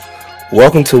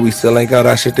Welcome to We Still Ain't Got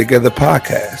Our Shit Together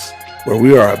podcast, where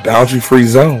we are a boundary-free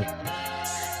zone.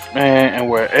 Man, and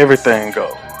where everything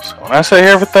goes. When I say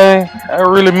everything, I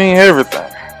really mean everything.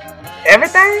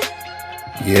 Everything?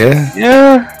 Yeah,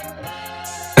 Yeah.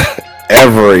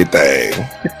 everything.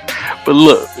 But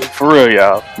look, for real,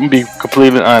 y'all, I'm gonna be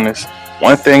completely honest.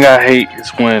 One thing I hate is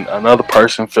when another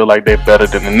person feel like they're better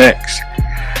than the next.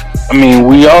 I mean,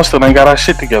 we all still ain't got our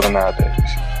shit together nowadays.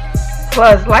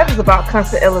 Plus, life is about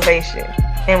constant elevation.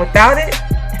 And without it,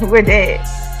 we're dead.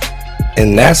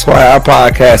 And that's why our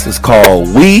podcast is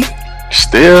called We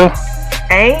Still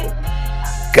Ain't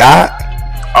Got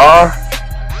are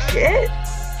shit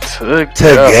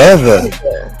together.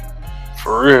 Together.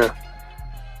 For real.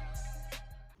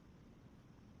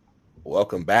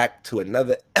 Welcome back to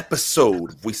another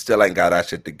episode of We Still Ain't Got Our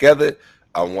Shit Together.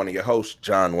 I'm one of your hosts,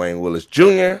 John Wayne Willis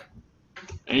Jr.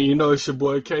 And you know it's your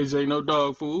boy KJ No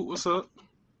Dog Food. What's up?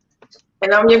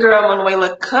 And I'm your girl,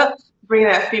 Manuela Cup, bringing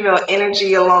that female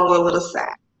energy along with a little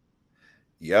sack.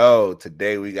 Yo,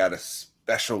 today we got a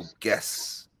special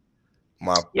guest.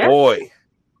 My Yes.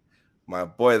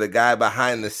 boy, the guy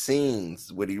behind the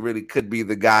scenes, when he really could be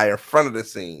the guy in front of the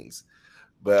scenes.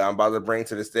 But I'm about to bring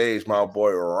to the stage my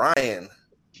boy Ryan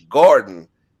Gordon,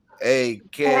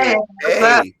 aka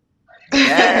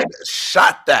Dad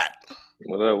Shot That.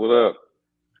 What up? What up?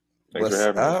 Thanks What's for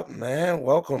having up, man?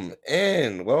 Welcome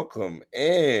in.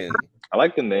 I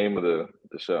like the name of the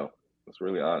show. It's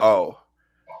really honest. Oh,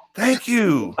 thank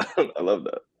you. I love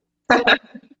that.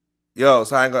 Yo,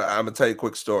 so I'm gonna tell you a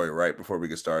quick story right before we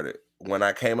get started. When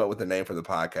I came up with the name for the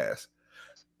podcast,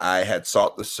 I had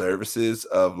sought the services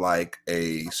of like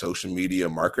a social media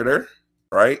marketer,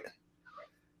 right?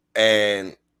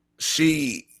 And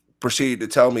she proceeded to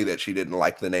tell me that she didn't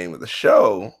like the name of the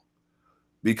show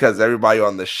because everybody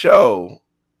on the show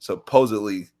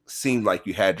supposedly seemed like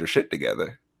you had your shit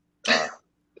together.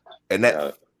 And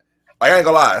that, I ain't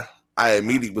gonna lie, I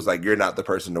immediately was like, you're not the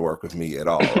person to work with me at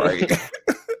all, right?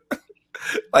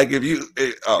 Like if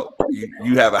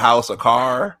you have a house, a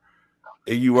car,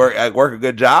 and you work a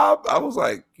good job, I was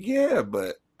like, yeah,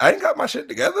 but I ain't got my shit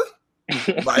together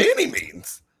by any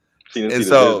means. She didn't And see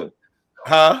so, the vision.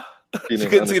 huh? She She didn't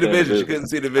couldn't see the understand vision. She couldn't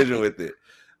see the vision with it.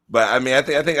 But I mean, I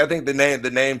think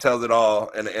the name tells it all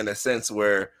in a sense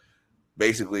where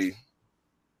basically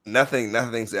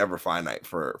nothing's ever finite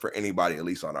for anybody, at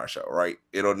least on our show, right?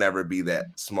 It'll never be that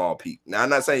small peak. Now, I'm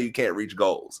not saying you can't reach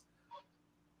goals,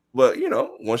 but you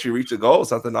know, once you reach a goal,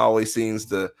 something always seems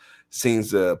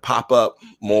to pop up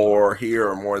more here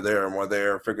or more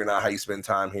there, figuring out how you spend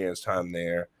time here and time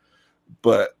there.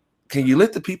 But can you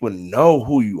let the people know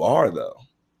who you are, though?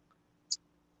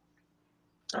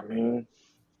 I mean,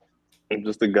 I'm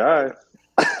just a guy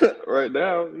right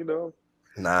now, you know.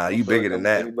 Nah, you bigger than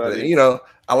that. Anybody. But, you know,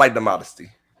 I like the modesty.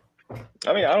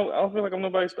 I mean, I don't feel like I'm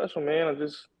nobody special, man.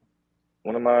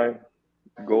 One of my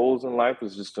goals in life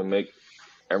is just to make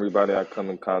everybody I come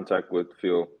in contact with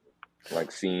feel like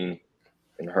seen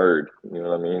and heard. You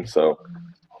know what I mean? So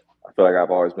I feel like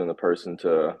I've always been the person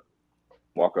to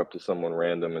walk up to someone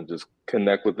random and just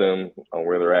connect with them on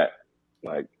where they're at.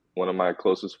 Like one of my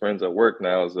closest friends at work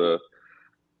now is a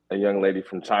young lady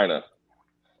from China.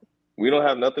 We don't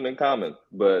have nothing in common,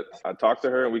 but I talk to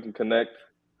her and we can connect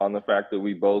on the fact that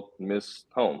we both miss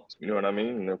home. You know what I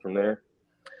mean? And then from there,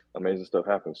 amazing stuff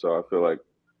happens. So I feel like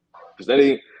just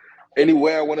any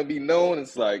way I want to be known,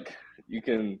 it's like you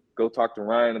can go talk to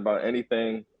Ryan about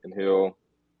anything and he'll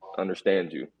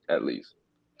understand you at least.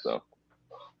 So,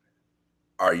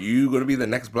 are you going to be the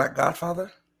next Black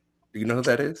Godfather? Do you know who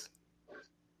that is?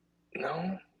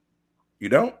 No. You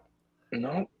don't?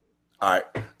 No. All right.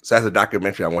 So that's a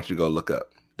documentary I want you to go look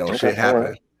up. Don't Okay, shit happen.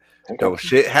 right. Okay. Don't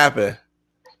shit happen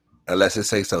unless it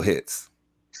say so hits.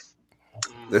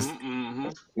 This. Let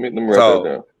me write that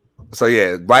down. So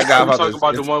yeah, Black Are we Godfather. talking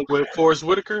about the one with Forrest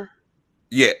Whitaker?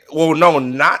 Yeah. Well, no,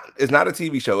 it's not a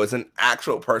TV show. It's an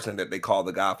actual person that they call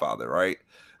the Godfather, right?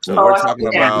 So we're talking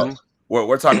about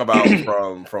we're talking about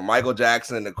from Michael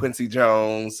Jackson to Quincy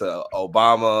Jones to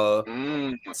Obama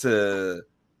to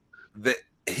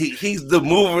he's the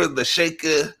mover, the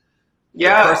shaker, the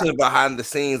person behind the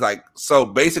scenes. Like, so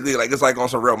basically, like it's like on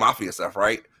some real mafia stuff,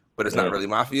 right? But it's not really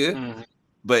mafia. Mm-hmm.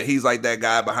 But he's like that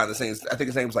guy behind the scenes. I think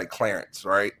his name's like Clarence,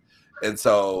 right? And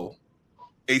so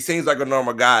he seems like a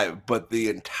normal guy, but the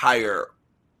entire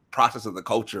process of the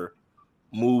culture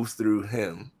moves through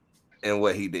him and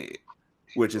what he did,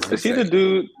 which is he the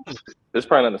dude? It's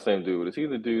probably not the same dude. Is he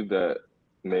the dude that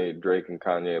made Drake and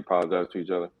Kanye apologize to each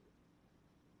other?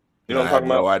 You know what I'm talking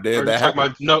about? No idea that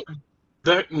happened.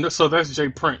 So that's Jay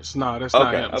Prince. No, that's not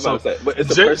Okay, him. I'm So about to say, but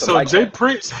it's a person like Jay that.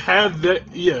 Prince have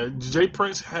that. Yeah, Jay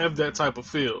Prince have that type of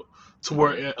feel to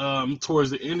where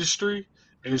towards the industry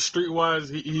and streetwise,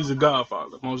 he's a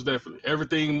godfather, most definitely.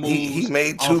 Everything He moves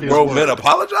made off two his grown men word.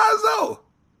 apologize though.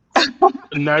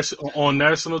 On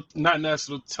national, not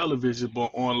national television,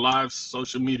 but on live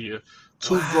social media,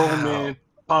 two grown Wow, men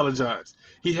apologize.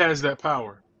 He has that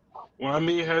power. When I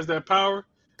mean has that power,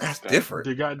 that's Okay. different.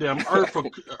 the goddamn earth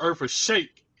will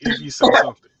shake if he say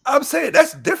something. I'm saying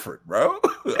that's different, bro.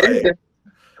 Like,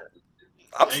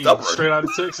 I'm Hey, stubborn. straight out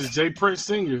of Texas, Jay Prince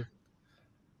Sr.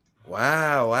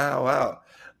 Wow.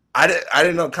 I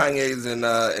didn't know Kanye's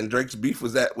and Drake's beef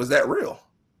was that real.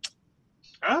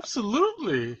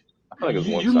 Absolutely. I feel like it's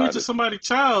You mentioned one-sided. somebody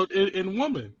child and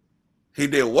woman. He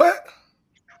did what?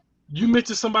 You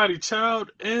mentioned somebody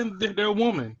child and their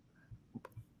woman.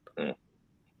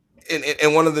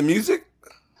 In one of the music?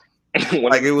 When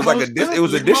Like it was like a diss. It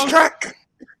was a diss track.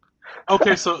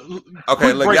 Okay, so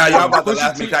Okay, quick look, y'all breakdown. about to Pusha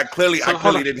laugh T- me. I so clearly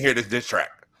hold on. didn't hear this diss track.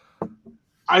 All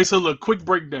right, so look, quick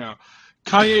breakdown.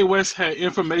 Kanye West had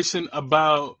information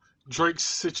about Drake's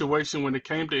situation when it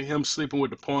came to him sleeping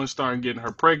with the porn star and getting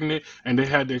her pregnant, and they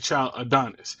had their child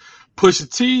Adonis. Pusha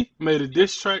T made a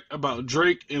diss track about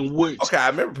Drake in which Okay, I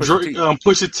remember Drake,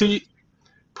 Pusha T.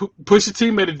 Pusha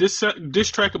T made a diss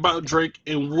track about Drake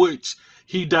in which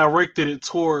he directed it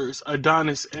towards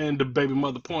Adonis and the baby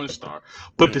mother porn star.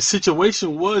 But the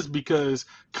situation was because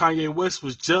Kanye West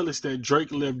was jealous that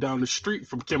Drake lived down the street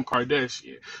from Kim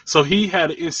Kardashian. So he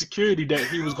had an insecurity that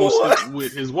he was going to What? sleep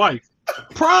with his wife.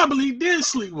 Probably did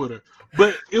sleep with her.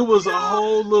 But it was a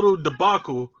whole little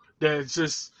debacle that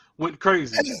just went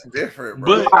crazy. That's different,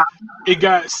 bro. But it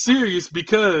got serious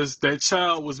because that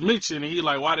child was mentioned, and he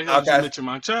like, why the hell did you Okay. mention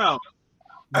my child?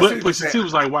 I see But what you're Pusha T saying.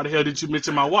 was like, why the hell did you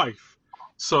mention my wife?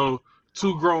 So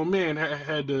two grown men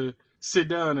had to sit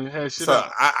down and hash shit So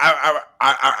out.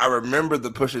 I remember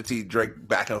the Pusha T Drake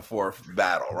back and forth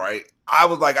battle, right? I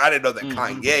was like, I didn't know that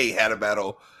Kanye had a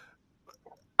battle.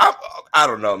 I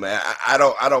don't know, man. I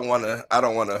don't want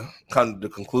to come to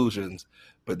conclusions,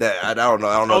 but that I don't know.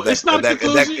 I don't know It's not a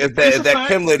conclusion. if It's a that fact.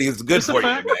 Kim lady is good It's a for you,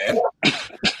 fact.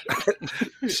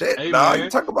 man. Shit, Hey, dog. man. You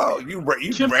talk about you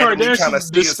Kim randomly Kardashian trying to see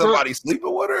if destroy- somebody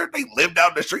sleeping with her. They live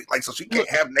down the street, like so she can't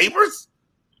have neighbors.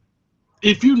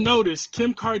 If you notice,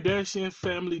 Kim Kardashian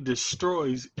family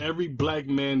destroys every black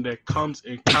man that comes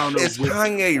in encounter Is with them.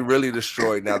 Kanye really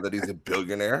destroyed now that he's a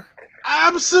billionaire?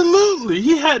 Absolutely.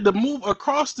 He had to move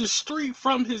across the street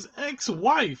from his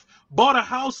ex-wife, bought a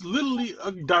house literally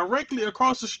directly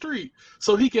across the street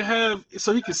so he can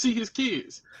see his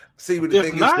kids. See, but the If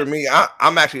thing not- is, for me,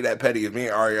 I'm actually that petty. If me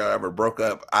and Aria ever broke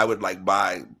up, I would like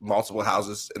buy multiple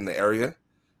houses in the area.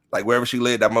 Like wherever she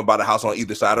lived, I'm gonna buy the house on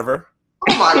either side of her.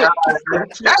 Oh my god,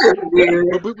 that is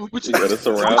weird. But you You gotta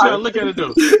surround gotta her. look at it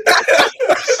though.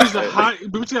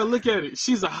 But you gotta look at it.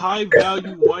 She's a high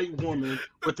value white woman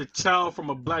with a child from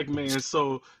a black man,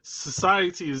 so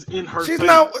society is in her She's favor.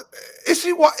 not. Is she?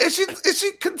 Is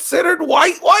she considered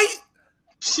white? White?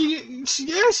 She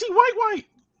white.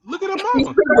 Look at her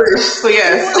mama. So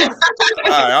yes,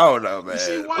 I don't know, man.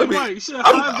 She Let me- white. She a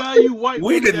high value white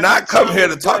we woman did that not has a come child here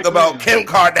with to a talk black about man. Kim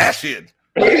Kardashian.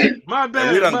 My bad.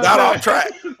 And we done my got bad. off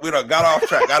track. We done got off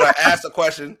track. I done asked a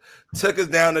question, took us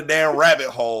down the damn rabbit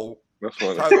hole. That's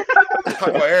funny. Talk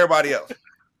about everybody else.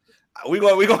 We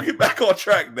gonna get back on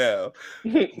track now.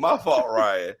 My fault,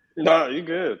 Ryan. No, you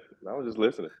good. I was just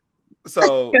listening.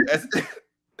 So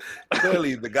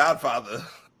clearly, The Godfather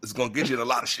is gonna get you in a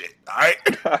lot of shit. All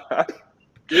right,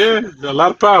 Yeah, a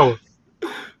lot of power.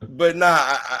 but nah,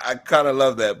 I kind of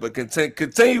love that. But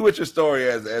continue with your story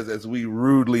as we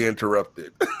rudely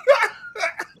interrupted.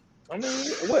 I mean,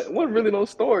 what really no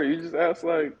story? You just ask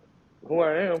like who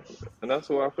I am, and that's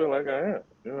who I feel like I am.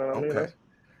 You know what I mean? Okay.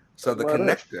 So the Why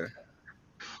not? Connector.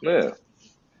 Yeah.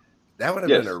 That would have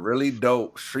Yes. been a really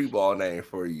dope street ball name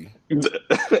for you. In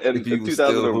If you was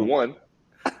still 2001.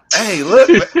 Hey, look,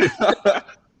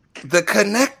 the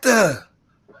Connector.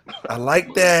 I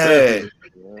like that.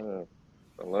 Yeah,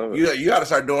 I love it. You got to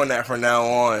start doing that from now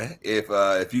on.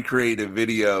 If you create a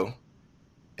video,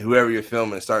 whoever you're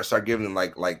filming, start giving them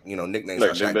like nicknames.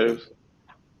 Like Jim Babes?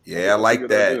 Yeah, I like Good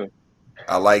that. idea.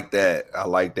 I like that. I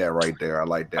like that right there. I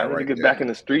like that I need right to get there. back in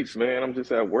the streets, man. I'm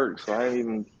just at work, so I ain't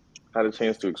even had a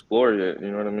chance to explore yet.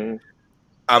 You know what I mean?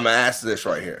 I'm gonna ask this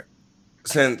right here,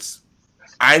 since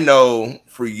I know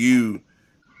for you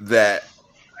that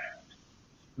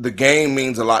the game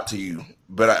means a lot to you,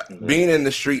 but being in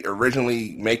the street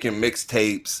originally, making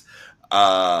mixtapes,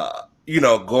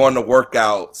 going to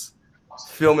workouts,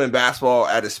 filming basketball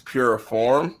at its pure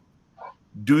form,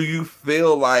 do you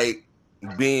feel like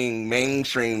being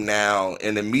mainstream now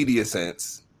in the media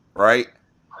sense, right?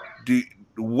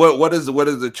 What is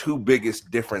the two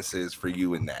biggest differences for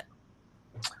you in that?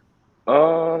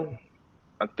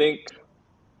 I think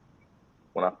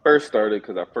when I first started,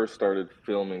 because I first started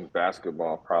filming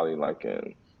basketball probably like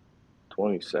in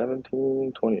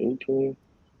 2017, 2018,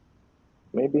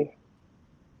 maybe.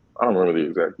 I don't remember the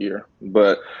exact year.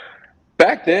 But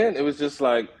back then, it was just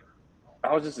like,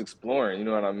 I was just exploring, you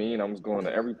know what I mean? I was going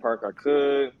to every park I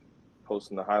could,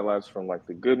 posting the highlights from like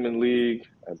the Goodman League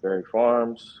at Berry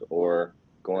Farms, or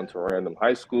going to random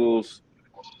high schools,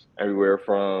 everywhere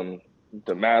from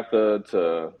DeMatha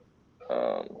to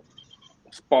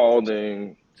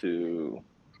Spalding to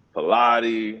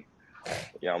Pilati.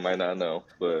 Y'all might not know,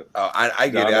 but I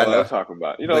get it. know I what know. I'm talking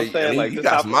about. You know what I'm saying? I mean, Like, you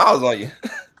just got some miles on you.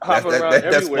 hopping around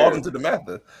That's everywhere. falling to the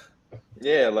method.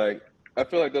 Yeah, like I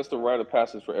feel like that's the rite of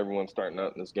passage for everyone starting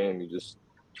out in this game. You just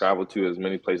travel to as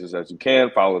many places as you can,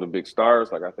 follow the big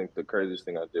stars. Like, I think the craziest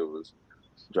thing I did was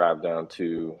drive down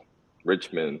to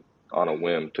Richmond on a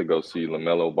whim to go see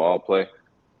LaMelo Ball play,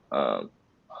 and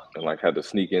like had to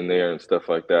sneak in there and stuff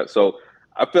like that. So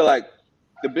I feel like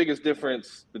the biggest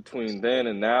difference between then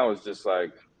and now is just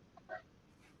like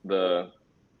the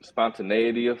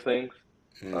spontaneity of things.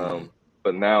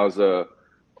 But now as a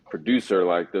producer,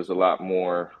 like there's a lot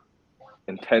more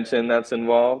intention that's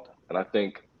involved, and I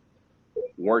think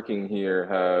working here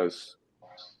has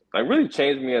like really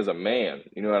changed me as a man,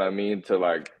 you know what I mean, to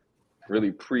like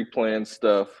really pre-plan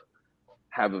stuff,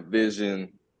 have a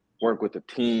vision, work with a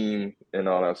team and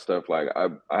all that stuff. Like I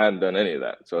hadn't done any of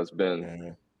that, so it's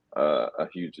been a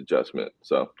huge adjustment.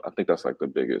 So I think that's like the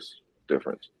biggest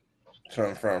difference.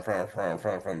 From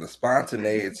the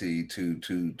spontaneity to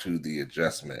the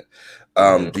adjustment.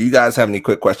 Do you guys have any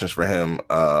quick questions for him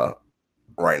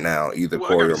right now, either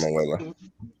Corey or Manuela?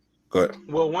 Go ahead.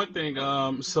 Well, one thing,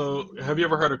 so have you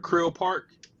ever heard of Krill Park?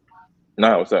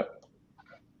 No, what's that?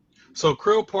 So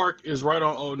Krill Park is right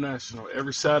on Old National.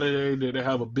 Every Saturday they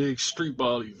have a big street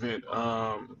ball event.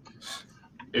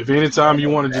 If anytime you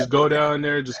want to just go down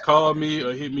there, just call me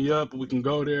or hit me up. We can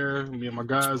go there. Me and my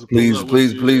guys. Please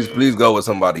go with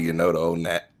somebody you know to own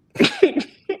that.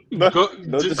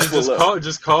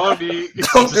 Just call me.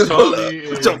 Don't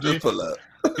just pull up.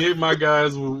 Me and my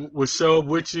guys will show up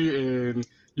with you, and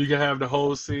you can have the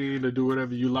whole scene to do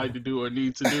whatever you like to do or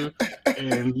need to do,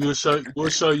 and we'll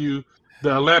show you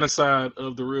the Atlanta side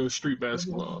of the real street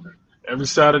basketball. Every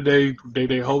Saturday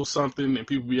they host something, and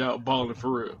people be out balling for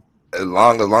real. As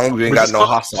long as we ain't got no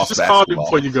hot sauce basketball. Just call me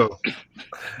before you go.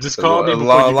 Just call me before you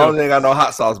go. As long as they ain't got no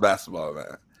hot sauce basketball,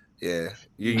 man. Yeah,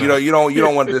 you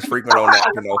don't want this frequent on that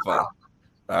for no fun.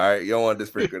 All right, you don't want this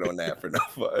frequent on that for no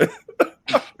fun.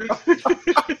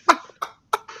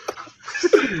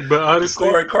 But honestly,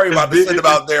 Corey about to send him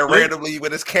out there randomly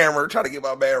with his camera trying to get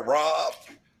my man robbed.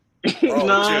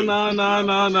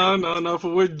 No. For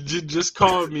what, just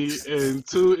call me, and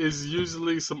two is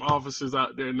usually some officers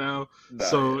out there now,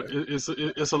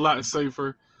 it's a lot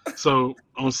safer. So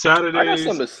on Saturdays, I got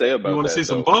something to say about that. You want to see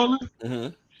some balling?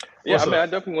 Mm-hmm. Yeah, I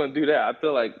definitely want to do that. I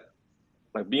feel like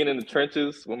being in the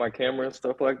trenches with my camera and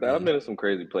stuff like that. I've been in some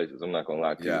crazy places. I'm not gonna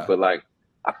lie to you, but like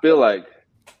I feel like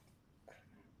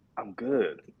I'm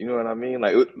good. You know what I mean?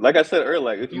 Like I said earlier,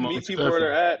 like if you meet people where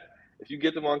they're at. If you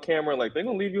get them on camera, like they're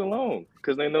gonna leave you alone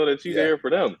because they know that you're there for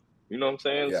them. You know what I'm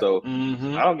saying? Yeah. So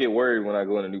I don't get worried when I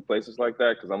go into new places like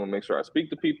that because I'm gonna make sure I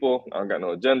speak to people. I don't got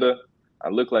no agenda. I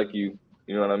look like you.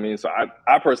 You know what I mean? So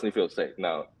I personally feel safe.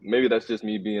 Now maybe that's just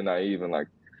me being naive and like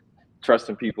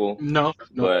trusting people. No.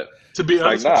 But to be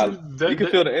honest, you can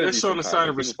feel the energy. That's showing a sign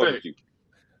of respect.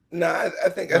 No, I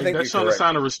think that's showing a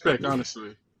sign of respect.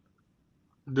 Honestly.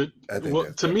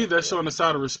 To me, that's showing a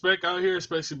side of respect out here,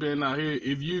 especially being out here.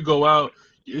 If you go out,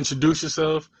 you introduce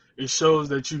yourself, it shows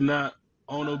that you're not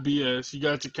on no BS. You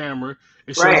got your camera.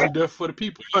 It shows you're there for the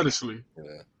people, honestly.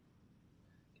 Yeah.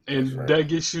 And that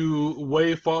gets you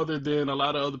way farther than a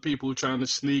lot of other people who are trying to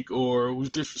sneak or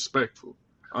who's disrespectful,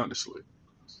 honestly.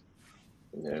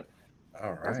 Yeah.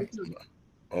 All right.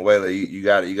 Well, Waylon, you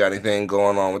got anything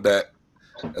going on with that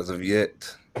as of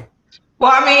yet?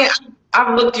 Well, I mean,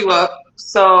 I've looked you up.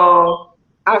 So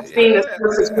I've seen the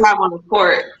services you have on the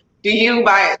court. Do you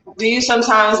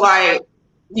sometimes, like,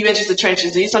 you mentioned the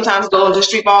trenches, do you sometimes go into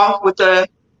street ball with the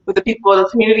people of the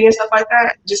community and stuff like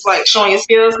that? Just like showing your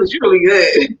skills because you're really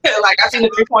good. Like I seen the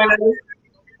 3-pointers.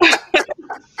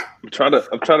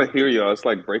 I'm trying to hear y'all. It's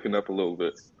like breaking up a little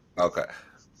bit. Okay.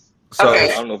 So I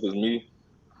don't know if it's me.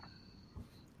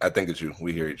 I think it's you.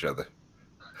 We hear each other.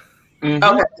 Mm-hmm.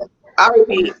 Okay. I'll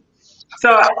repeat.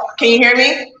 So can you hear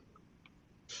me?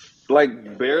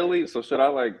 Like barely. So should I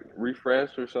like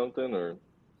refresh or something or?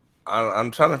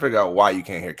 I'm trying to figure out why you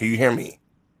can't hear. Can you hear me?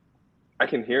 I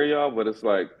can hear y'all, but it's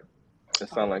like it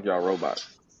sounds like y'all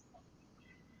robots.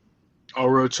 Oh,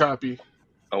 real choppy.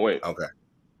 Oh wait, Okay.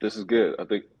 this is good. I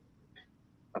think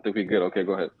we good. Okay,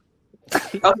 go ahead.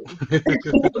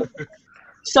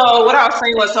 So what I was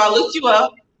saying was, so I looked you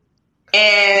up,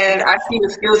 and I see the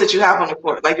skills that you have on the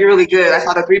court. Like, you're really good. I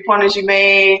saw the 3-pointers you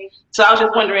made. So I was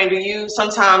just wondering, do you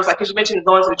sometimes, like, because you mentioned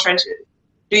going to the trenches,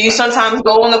 do you sometimes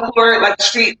go on the court, like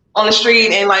on the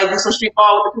street, and like do some street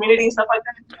ball with the community and stuff like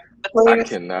that? I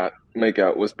cannot make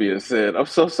out what's being said. I'm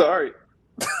so sorry.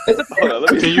 Hold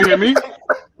on, Can you hear me?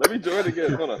 Let me join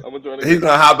again. Hold on, I'm gonna join again. He's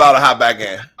gonna hop out and hop back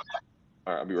in.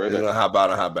 All right, I'll be right He's back. gonna hop out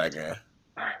and hop back in.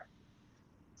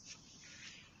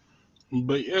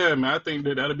 But yeah, man, I think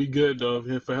that'll be good though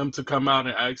for him to come out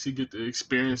and actually get to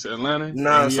experience Atlanta.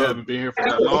 No, and he so- haven't been here for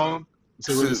that long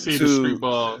to really see the street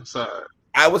ball side.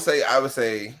 I would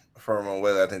say from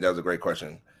Will, I think that was a great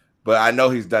question. But I know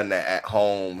he's done that at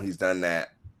home. He's done that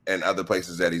in other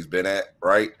places that he's been at,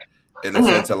 right? In the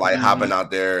sense of like hopping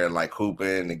out there and like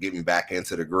hooping and getting back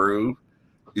into the groove.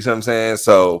 You see what I'm saying?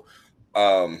 So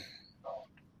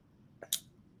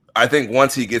I think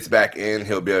once he gets back in,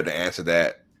 he'll be able to answer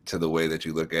that to the way that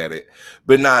you look at it.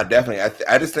 But nah, definitely.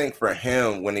 I just think for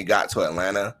him, when he got to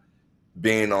Atlanta,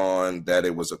 being on that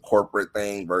it was a corporate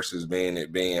thing versus being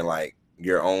like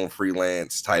your own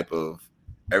freelance type of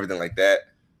everything like that,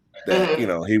 you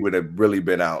know, he would have really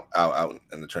been out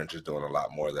in the trenches doing a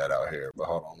lot more of that out here. But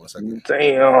hold on one second.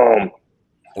 Damn.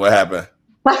 What happened?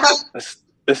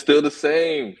 It's still the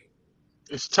same.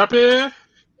 It's choppy. Damn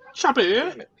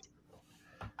it.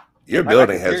 Your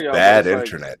building can hear has y'all, bad but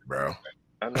it's internet, bro.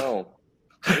 I know.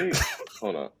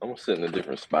 Hold on, I'm gonna sit in a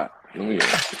different spot. Let me.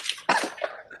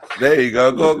 There you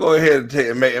go. Go ahead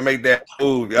and make that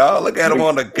move, y'all. Look at him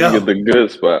on the go. Get the good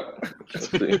spot.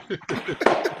 Let's see.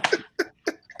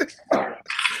 All right.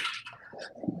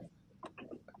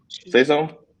 Say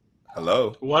something.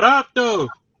 Hello. What up, though?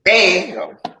 Hey.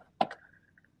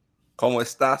 ¿Cómo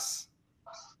estás?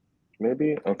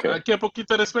 Maybe. Okay. ¿Qué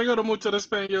poquito de español o mucho de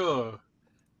español?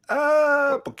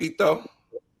 Poquito.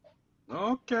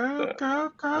 Okay.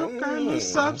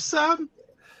 Sup.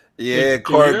 Yeah,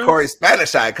 Corey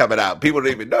Spanish eye coming out. People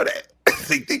don't even know that.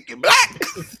 They think you're black.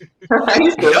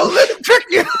 Don't let them trick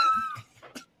you.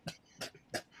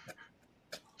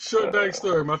 Short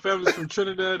backstory. My family's from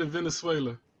Trinidad and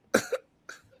Venezuela.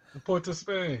 Port of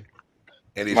Spain.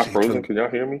 Am I frozen? Can y'all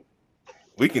hear me?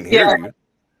 We can hear you.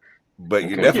 But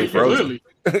you're definitely frozen.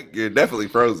 You're definitely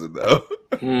frozen though.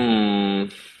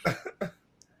 Damn.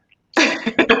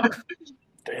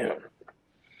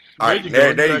 All right,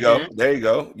 there you go. There you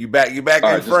go. You back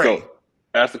in frame.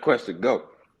 Ask the question. Go.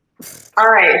 All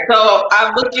right. So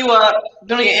I've looked you up,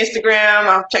 doing your Instagram.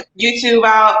 I've checked YouTube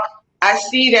out. I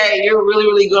see that you're really,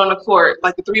 really good on the court.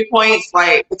 Like the 3 points,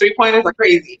 like the 3-pointers are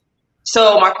crazy.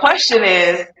 So my question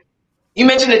is, you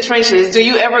mentioned the trenches. Do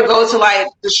you ever go to like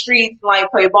the streets, like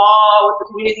play ball with the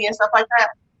community and stuff like that?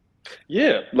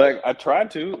 Yeah, like I try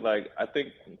to. Like I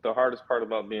think the hardest part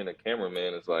about being a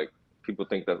cameraman is like people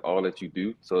think that's all that you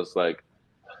do. So it's like,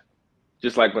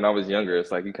 just like when I was younger,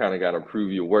 it's like you kind of got to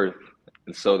prove your worth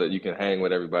and so that you can hang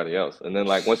with everybody else. And then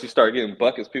like once you start getting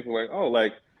buckets, people are like, oh,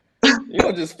 like you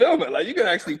don't just film it, like you can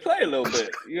actually play a little bit.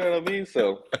 You know what I mean?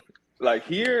 So like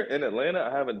here in Atlanta,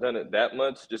 I haven't done it that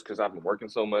much just because I've been working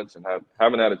so much and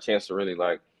haven't had a chance to really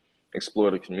like explore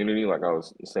the community, like I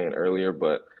was saying earlier.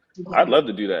 But I'd love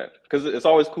to do that because it's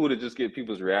always cool to just get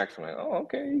people's reaction. Like, oh,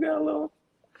 okay, you got a little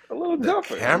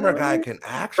jumper. Camera guy can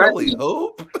actually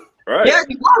hoop. Right. Yeah,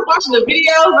 because I was watching the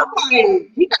videos. I'm like,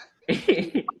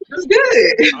 it's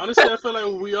good. Honestly, I feel like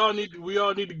we all need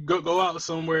to go out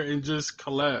somewhere and just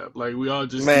collab. Like we all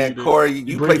just man, Corey,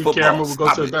 you play football. Camera, we'll go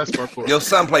Stop to it. a basketball court. Your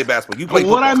son play basketball. You play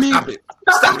football. What I mean, Stop it.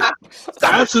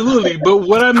 Stop absolutely. But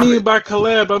what I mean by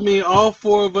collab, I mean all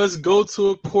four of us go to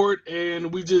a court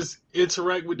and we just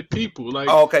interact with the people. Like,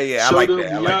 okay, yeah, I like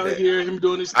that. I like out that. here, him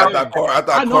doing this. I thought Corey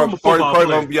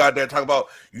gonna be out there talking about,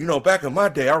 you know, back in my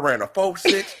day, I ran a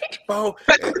 4.6, 4,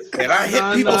 and I hit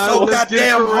people so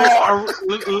goddamn hard.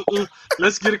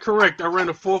 Let's get it correct. I ran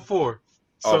a 4.4.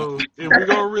 So if we're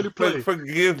gonna really play,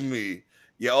 forgive me.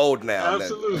 You're old now.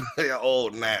 Absolutely, you're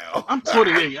old now. I'm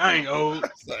 28. I ain't old.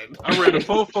 I ran a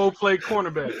 4.4, play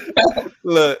cornerback.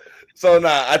 Look. So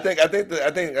I think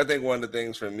one of the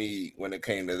things for me when it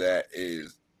came to that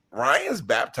is Ryan's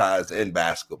baptized in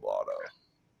basketball though.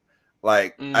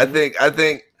 Like I think I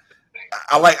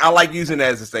like using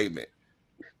that as a statement.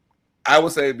 I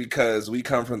would say because we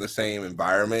come from the same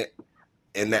environment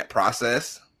in that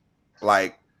process.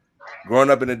 Like growing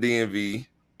up in the DMV,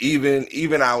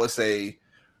 even I would say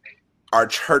our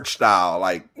church style,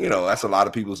 like, you know, that's a lot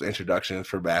of people's introductions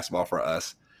for basketball for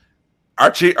us.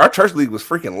 Our church league was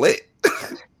freaking lit.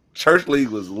 Church league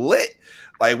was lit.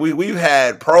 Like we've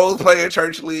had pros play in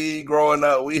church league growing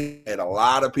up. We had a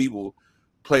lot of people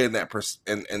play in that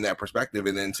in that perspective,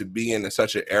 and then to be in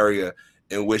such an area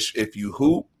in which if you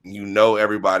hoop, you know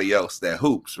everybody else that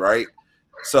hoops, right?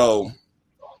 So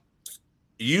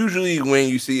usually when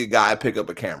you see a guy pick up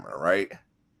a camera, right,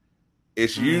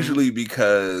 it's usually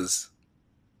because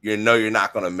you know you're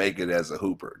not going to make it as a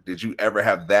hooper. Did you ever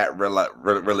have that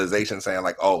realization saying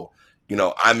like, oh, you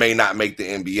know, I may not make the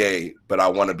NBA, but I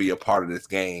want to be a part of this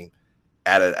game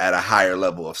at a higher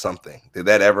level of something? Did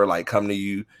that ever like come to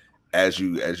you as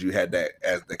you had that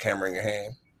as the camera in your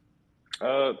hand?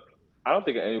 I don't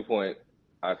think at any point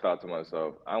I thought to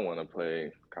myself, I want to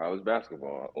play college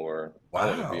basketball or I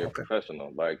want to be a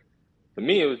professional. Like to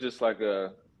me, it was just like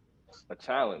a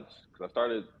challenge because I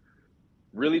started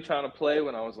really trying to play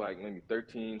when I was like maybe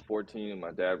 13, 14, and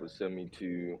my dad would send me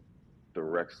to the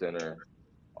rec center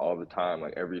all the time,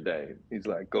 like every day. He's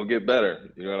like, go get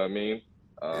better. You know what I mean?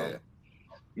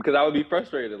 Because I would be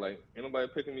frustrated, like, ain't nobody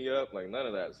picking me up, like none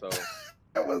of that. So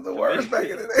that was the worst back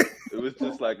in the day. It was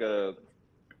just like a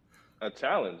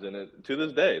challenge. And to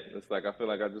this day, it's like I feel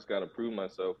like I just got to prove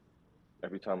myself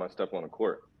every time I step on a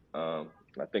court. I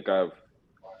think I've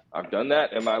done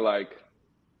that. Am I like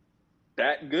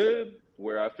that good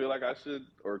where I feel like I should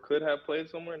or could have played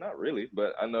somewhere? Not really,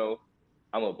 but I know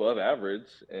I'm above average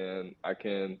and I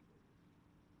can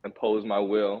impose my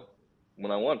will when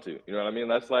I want to. You know what I mean?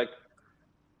 That's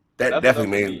definitely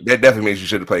means you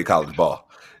should have played college ball.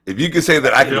 If you could say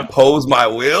that I can impose my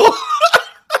will,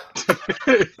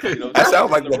 that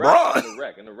sounds like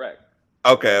LeBron. In the rec.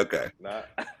 Okay. Not,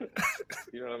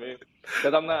 you know what I mean?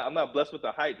 Because I'm not blessed with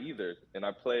the height either, and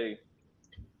I play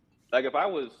like I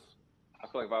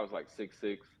feel like if I was like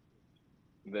 6'6",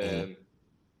 then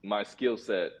my skill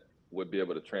set would be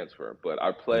able to transfer. But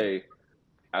I play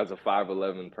as a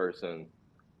 5'11" person,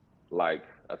 like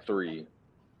a 3.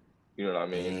 You know what I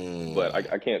mean? But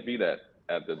I can't be that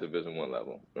at the Division I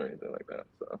level or anything like that.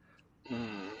 So,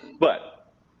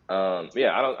 but I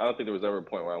don't think there was ever a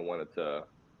point where I wanted to,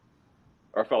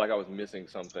 or I felt like I was missing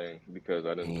something because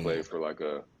I didn't play for like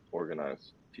a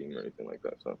organized team or anything like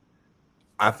that. So,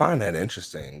 I find that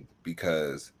interesting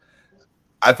because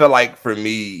I feel like for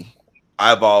me,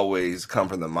 I've always come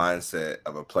from the mindset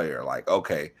of a player. Like,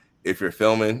 okay, if you're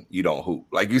filming, you don't hoop.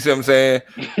 Like, you see what I'm saying?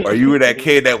 Or you were that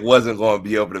kid that wasn't going to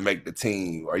be able to make the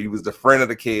team, or you was the friend of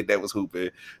the kid that was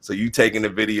hooping. So you taking the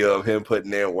video of him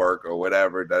putting in work or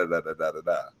whatever,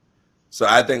 So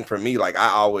I think for me, like I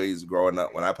always growing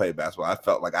up when I played basketball, I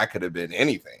felt like I could have been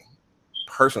anything.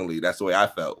 Personally, that's the way I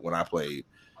felt when I played,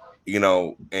 you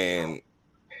know, and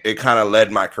it kind of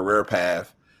led my career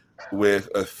path with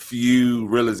a few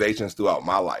realizations throughout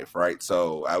my life, right?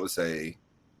 So I would say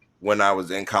when I was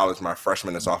in college, my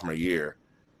freshman and sophomore year,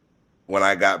 when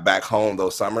I got back home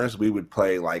those summers, we would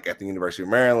play like at the University of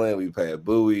Maryland, we play at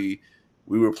Bowie,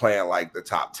 we were playing like the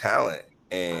top talent,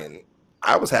 and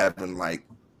I was having like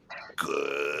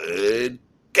good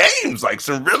games, like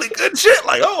some really good shit,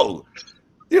 like, oh,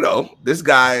 you know, this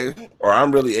guy, or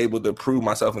I'm really able to prove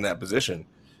myself in that position.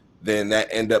 Then that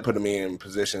ended up putting me in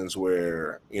positions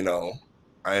where, you know,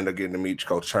 I ended up getting to meet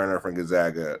Coach Turner from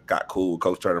Gonzaga, got cool with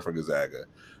Coach Turner from Gonzaga,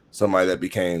 somebody that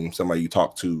became somebody you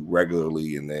talk to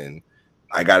regularly. And then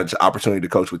I got an opportunity to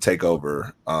coach with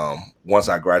Takeover once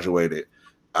I graduated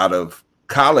out of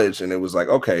college. And it was like,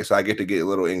 okay, so I get to get a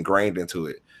little ingrained into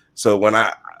it. So when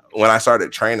I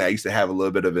started training, I used to have a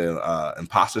little bit of an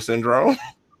imposter syndrome,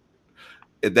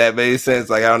 if that made sense.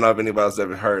 Like, I don't know if anybody else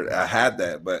ever heard I had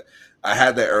that, but I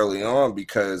had that early on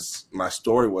because my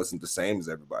story wasn't the same as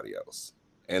everybody else.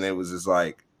 And it was just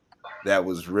like, that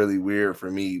was really weird for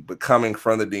me. But coming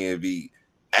from the DMV,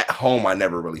 at home, I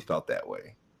never really felt that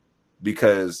way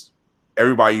because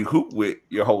everybody you hoop with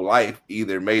your whole life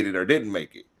either made it or didn't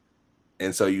make it.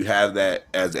 And so you have that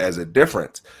as a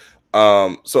difference.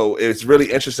 So it's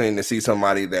really interesting to see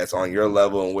somebody that's on your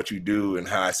level and what you do and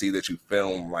how I see that you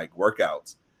film like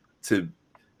workouts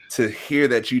to hear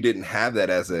that you didn't have that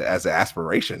as an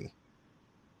aspiration.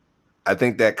 I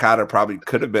think that kind of probably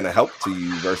could have been a help to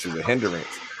you versus a hindrance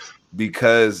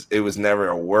because it was never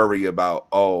a worry about,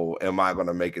 oh, am I going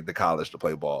to make it to college to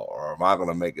play ball or am I going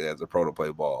to make it as a pro to play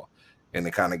ball? And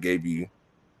it kind of gave you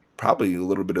probably a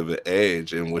little bit of an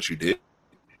edge in what you did.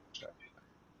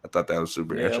 I thought that was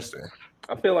super interesting.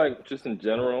 I feel like just in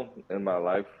general in my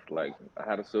life, like I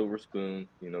had a silver spoon,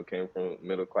 you know, came from a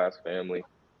middle-class family.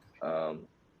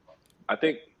 I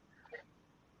think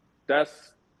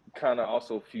that's kind of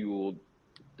also fueled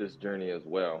this journey as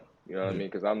well. You know what I mean?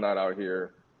 Because I'm not out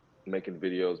here making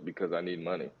videos because I need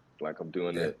money. Like, I'm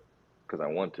doing it because I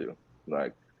want to.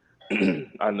 Like,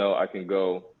 I know I can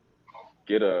go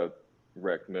get a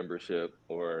rec membership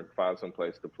or find some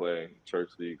place to play church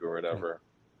league or whatever,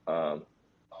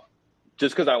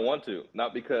 just because I want to,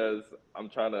 not because I'm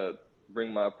trying to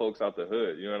bring my folks out the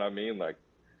hood. You know what I mean? Like,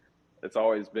 it's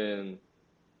always been,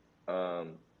 I've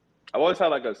always had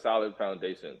like a solid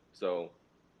foundation. So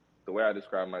the way I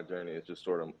describe my journey is just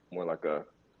sort of more like a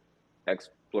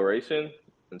exploration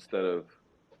instead of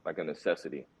like a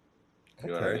necessity. You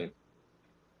know what I mean?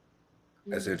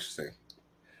 That's interesting.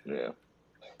 Yeah.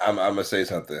 I'm gonna say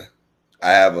something.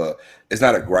 I have it's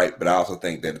not a gripe, but I also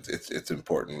think that it's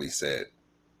importantly said.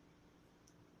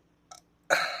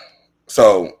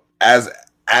 So as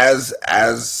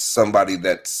somebody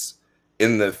that's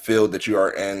in the field that you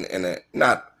are in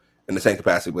not in the same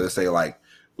capacity, but let's say like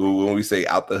when we say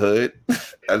out the hood,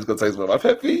 I'm just gonna say some of my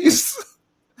pet peeves.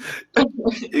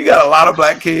 You got a lot of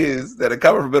black kids that are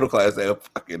coming from middle class that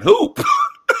fucking hoop.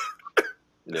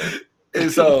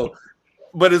 And so,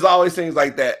 but it always seems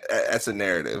like that's a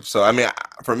narrative. So I mean,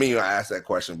 for me, I asked that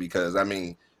question because I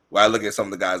mean, when I look at some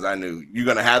of the guys I knew, you're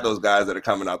gonna have those guys that are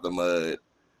coming out the mud,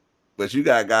 but you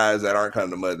got guys that aren't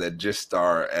coming to mud that just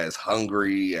are as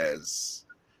hungry as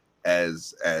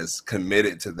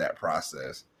committed to that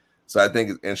process. So I think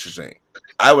it's interesting.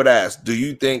 I would ask, do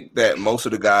you think that most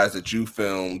of the guys that you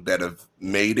filmed that have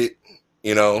made it,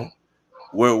 you know,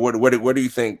 where do you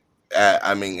think?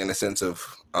 I mean, in a sense of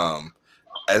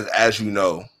as you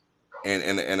know, in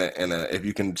a if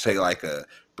you can say like a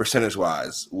percentage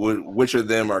wise, which of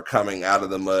them are coming out of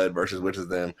the mud versus which of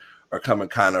them are coming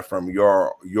kind of from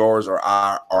yours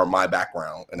or my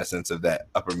background in a sense of that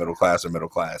upper middle class or middle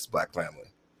class black family?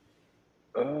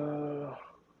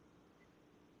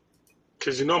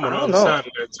 Because you know I'm on the other side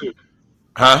of that too.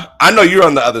 Huh? I know you're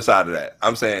on the other side of that.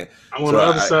 I'm saying I'm on the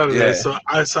other side of that. So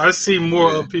I see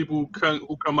more of people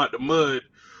who come out the mud.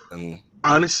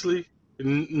 Honestly,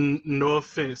 no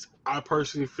offense, I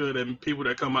personally feel that people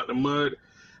that come out the mud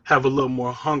have a little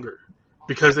more hunger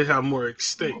because they have more at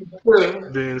stake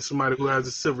than somebody who has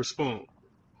a silver spoon.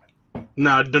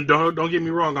 Now, don't get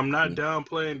me wrong. I'm not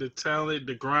downplaying the talent,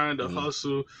 the grind, the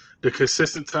hustle, the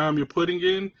consistent time you're putting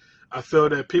in. I feel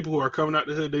that people who are coming out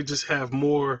the hood, they just have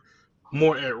more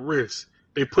at risk.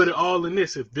 They put it all in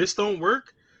this. If this don't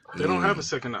work, they don't have a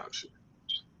second option.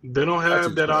 They don't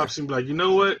have that option. Like, you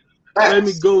know what? Let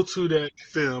me go to that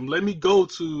film. Let me go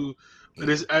to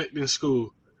this acting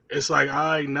school. It's like, all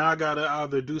right, now I gotta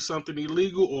either do something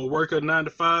illegal or work a 9 to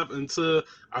 5 until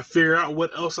I figure out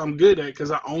what else I'm good at because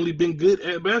I've only been good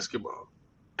at basketball.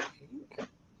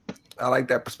 I like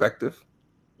that perspective.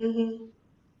 And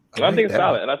I think it's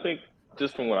solid. And I think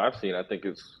just from what I've seen, I think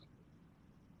it's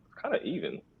kind of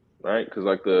even, right? Because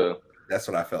like that's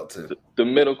what I felt too. The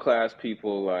middle class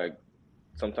people, like,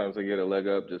 sometimes they get a leg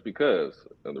up just because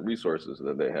of the resources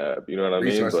that they have. You know what I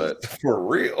mean? But for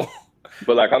real.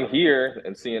 But like, I'm here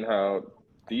and seeing how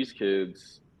these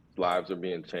kids' lives are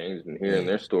being changed and hearing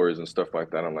their stories and stuff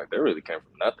like that. I'm like, they really came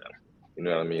from nothing. You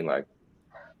know what I mean? Like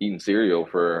eating cereal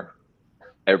for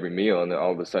every meal, and then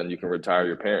all of a sudden you can retire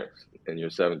your parents and you're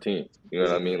 17. You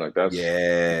know what I mean? Like that's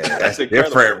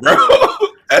different, bro.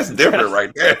 That's different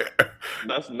right there.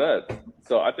 That's nuts.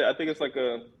 So I think it's like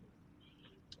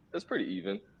it's pretty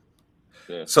even.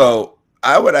 Yeah. So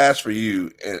I would ask for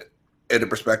you in a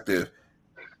perspective.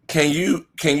 Can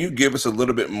you give us a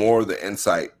little bit more of the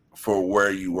insight for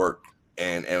where you work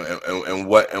and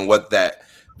what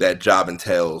that job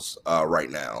entails right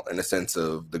now in the sense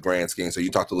of the grand scheme? So you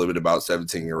talked a little bit about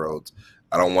 17-year-olds.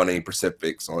 I don't want any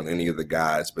specifics on any of the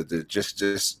guys, but just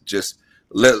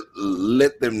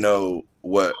let them know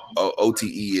what OTE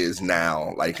is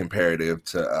now, like comparative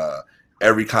to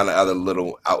every kind of other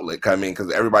little outlet. I mean,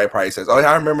 because everybody probably says, "Oh,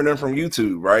 yeah, I remember them from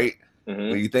YouTube," right?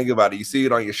 When you think about it, you see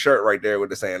it on your shirt right there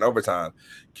with the saying overtime.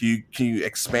 Can you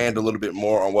expand a little bit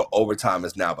more on what overtime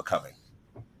is now becoming?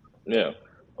 Yeah.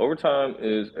 Overtime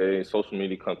is a social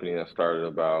media company that started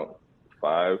about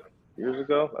 5 years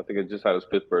ago. I think it just had its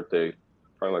 5th birthday,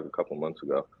 probably like a couple months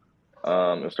ago.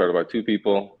 It started by 2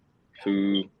 people,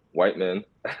 2 white men,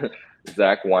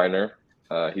 Zach Weiner,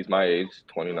 he's my age,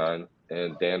 29,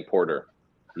 and Dan Porter.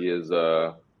 He is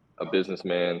a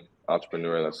businessman,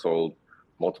 entrepreneur that sold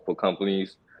multiple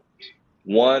companies.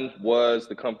 One was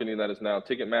the company that is now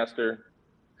Ticketmaster.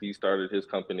 He started his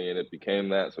company and it became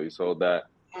that, so he sold that.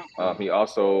 He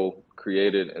also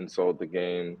created and sold the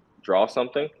game Draw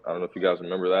Something. I don't know if you guys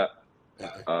remember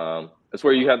that. It's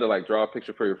where you had to like draw a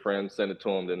picture for your friends, send it to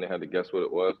them, then they had to guess what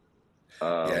it was.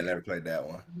 Yeah, I never played that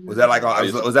one. Was that like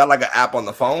an app on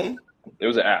the phone? It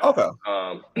was an app.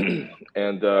 Okay.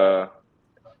 And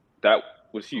that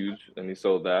was huge, and he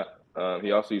sold that.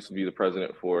 He also used to be the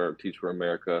president for Teach for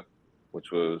America,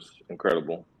 which was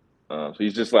incredible. So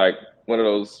he's just like one of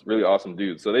those really awesome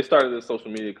dudes. So they started this social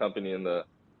media company, and the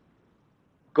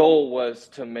goal was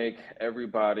to make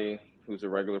everybody who's a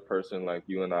regular person like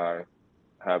you and I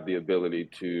have the ability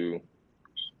to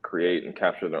create and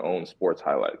capture their own sports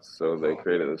highlights. So they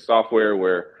created a software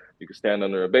where you can stand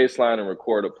under a baseline and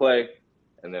record a play.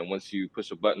 And then once you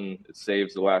push a button, it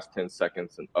saves the last 10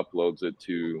 seconds and uploads it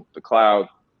to the cloud,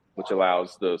 which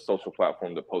allows the social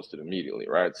platform to post it immediately,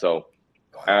 right? So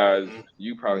as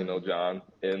you probably know, John,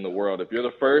 in the world, if you're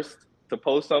the first to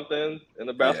post something in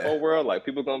the basketball world, like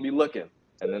people are going to be looking,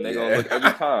 and then they're going to look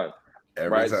every time,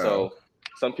 right? Time. So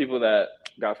some people that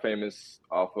got famous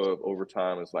off of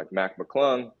Overtime is like Mac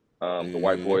McClung, the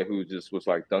white boy who just was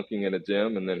like dunking in a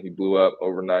gym, and then he blew up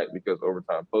overnight because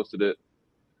Overtime posted it.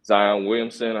 Zion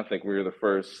Williamson, I think we were the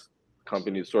first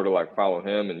company to sort of like follow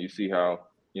him, and you see how,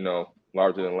 you know,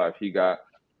 larger than life he got.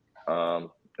 And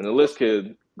the list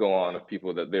could go on of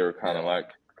people that they were kind of like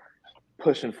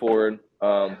pushing forward.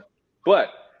 But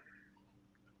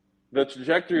the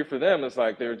trajectory for them is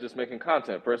like they were just making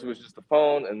content. First it was just the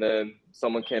phone, and then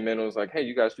someone came in and was like, hey,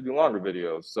 you guys should do longer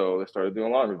videos. So they started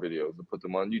doing longer videos and put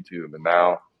them on YouTube. And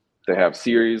now they have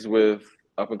series with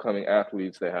up-and-coming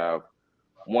athletes. They have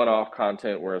one-off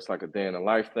content where it's like a day in the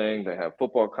life thing. They have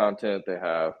football content. They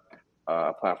have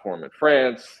a platform in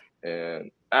France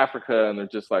and Africa, and they're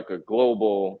just like there's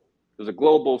a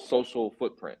global social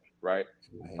footprint, right?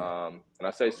 And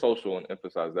I say social and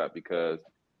emphasize that because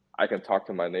I can talk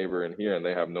to my neighbor in here and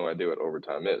they have no idea what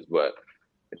Overtime is. But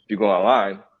if you go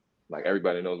online, like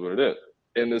everybody knows what it is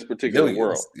in this particular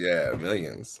world. Yeah,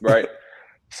 millions. Right.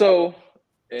 So,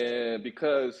 and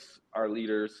because our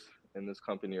leaders in this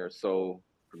company are so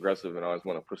progressive and always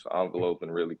want to push the envelope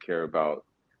and really care about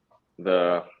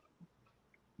the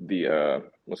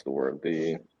what's the word?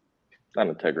 The not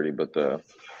integrity, but the,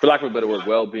 for lack of a better word,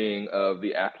 well-being of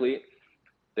the athlete,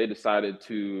 they decided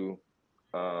to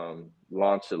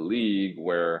launch a league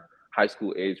where high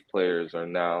school age players are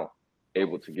now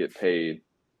able to get paid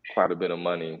quite a bit of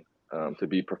money to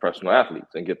be professional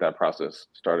athletes and get that process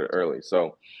started early.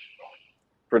 So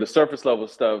for the surface level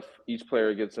stuff, each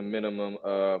player gets a minimum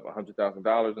of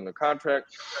 $100,000 in the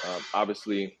contract.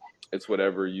 Obviously, it's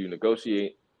whatever you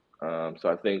negotiate. So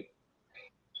I think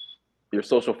your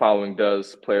social following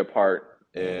does play a part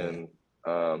in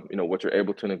you know, what you're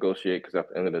able to negotiate, because at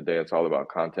the end of the day, it's all about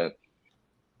content.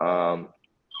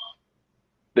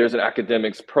 There's an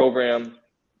academics program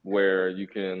where you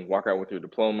can walk out with your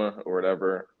diploma or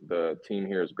whatever. The team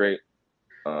here is great.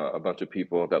 A bunch of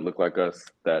people that look like us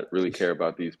that really care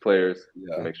about these players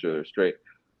to make sure they're straight.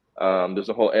 There's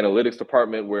a whole analytics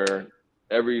department where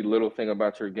every little thing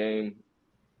about your game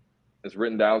is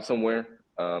written down somewhere,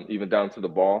 even down to the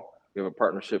ball. We have a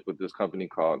partnership with this company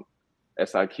called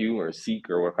SIQ or Seek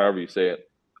or however you say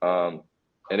it. And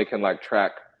it can like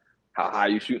track how high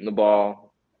you shooting the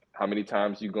ball, how many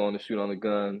times you going to shoot on the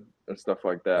gun and stuff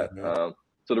like that.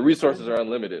 So the resources are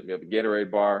unlimited. We have a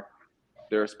Gatorade bar.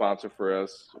 They're a sponsor for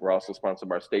us. We're also sponsored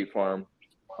by State Farm.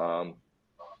 And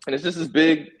it's just this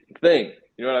big thing,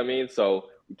 you know what I mean? So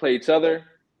we play each other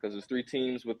because there's 3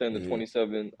 teams within the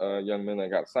 27 young men that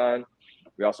got signed.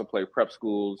 We also play prep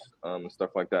schools and stuff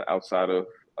like that outside of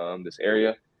this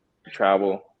area. We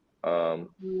travel. And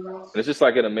it's just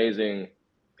like an amazing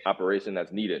operation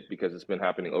that's needed because it's been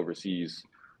happening overseas,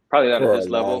 probably not at this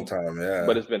level,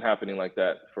 but it's been happening like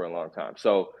that for a long time.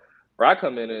 So where I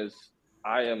come in is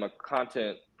I am a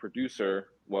content producer.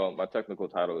 Well, my technical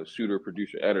title is shooter,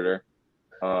 producer, editor.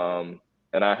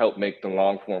 And I help make the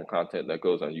long form content that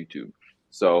goes on YouTube.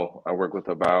 So I work with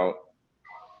about,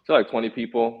 I feel like 20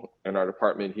 people in our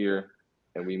department here,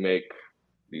 and we make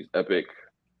these epic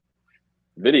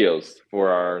videos for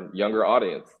our younger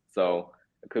audience. So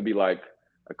it could be like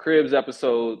a Cribs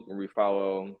episode where we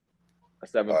follow a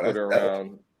 7-footer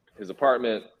around his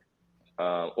apartment,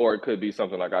 or it could be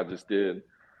something like I just did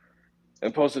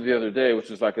and posted the other day,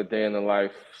 which is like a day in the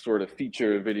life sort of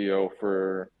feature video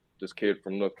for this kid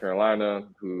from North Carolina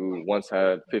who once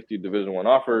had 50 Division I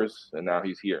offers and now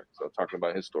he's here. So talking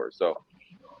about his story. So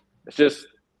it's just,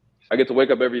 I get to wake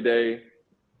up every day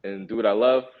and do what I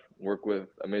love, work with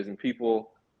amazing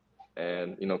people,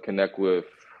 and, you know, connect with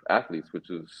athletes, which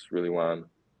is really why I'm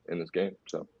in this game.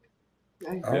 So,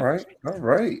 all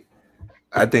right.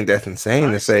 I think that's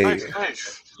insane to say.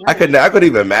 I could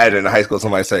even imagine in high school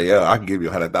somebody say, "Yo, I can give you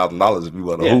 $100,000 if you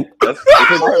want to hoop." That's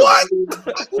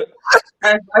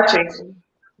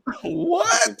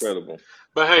What? Incredible.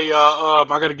 But hey, I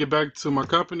got to get back to my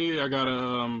company. I got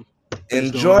to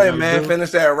Enjoy, man.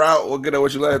 Finish that route. We'll get it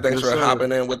what you later. Thanks for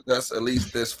hopping in with us at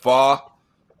least this fall.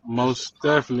 Most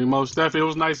definitely. It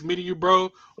was nice meeting you,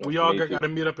 bro. We all got to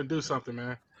meet up and do something,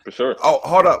 man. For sure. Oh,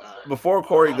 hold up. Before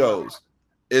Corey goes,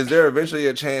 is there eventually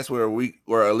a chance where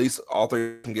at least all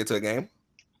three can get to a game?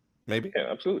 Maybe.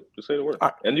 Yeah, absolutely. Just say the word.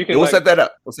 Right. And you can. We'll set that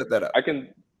up. I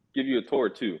can give you a tour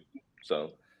too.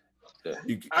 So. Yeah.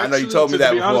 I know you told me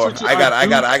that before.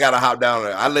 I gotta hop down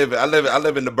there. I live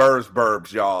in the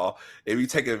burbs, y'all. If you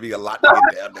take it, it'd be a lot to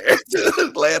get down there to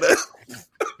Atlanta.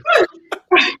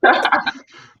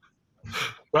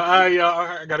 But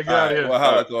I gotta get out of here. Well,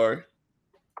 holla, Corey.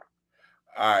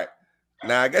 All right.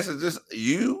 Now I guess it's just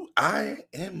you, I,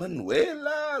 and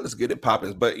Manuela. Let's get it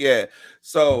popping. But yeah,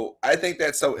 so I think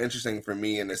that's so interesting for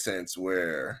me in a sense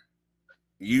where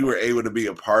you were able to be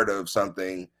a part of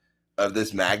something of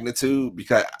this magnitude,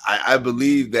 because I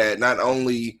believe that not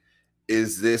only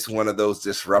is this one of those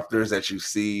disruptors that you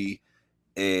see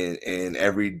in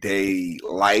everyday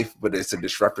life, but it's a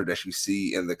disruptor that you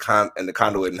see in the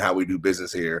conduit and how we do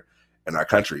business here in our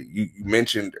country. You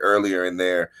mentioned earlier in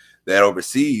there that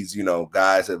overseas,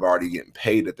 guys have already getting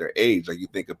paid at their age. Like you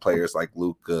think of players like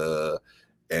Luka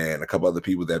and a couple other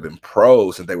people that have been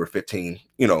pros since they were 15,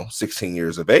 16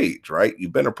 years of age, right?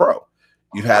 You've been a pro.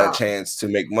 You've had a chance to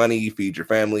make money, feed your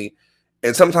family.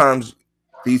 And sometimes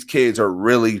these kids are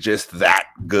really just that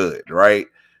good, right?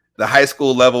 The high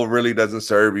school level really doesn't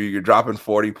serve you. You're dropping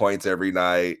 40 points every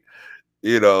night.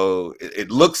 It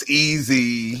looks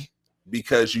easy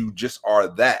because you just are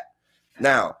that.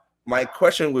 Now, my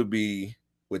question would be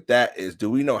with that is, do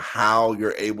we know how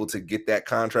you're able to get that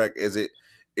contract? Is it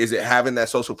having that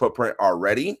social footprint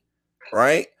already,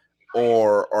 right?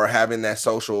 Or having that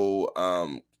social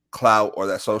clout or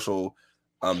that social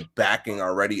backing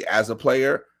already as a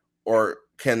player? Or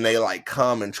can they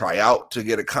come and try out to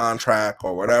get a contract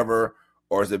or whatever?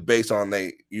 Or is it based on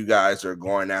you guys are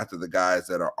going after the guys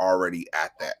that are already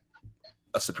at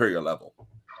a superior level?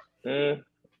 I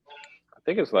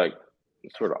think it's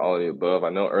sort of all of the above. I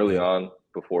know early on,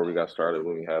 before we got started,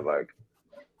 when we had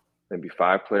maybe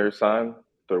 5 players signed,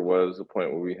 there was a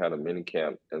point where we had a mini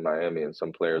camp in Miami and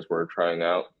some players were trying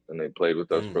out and they played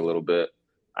with us for a little bit.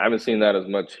 I haven't seen that as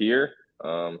much here.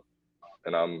 And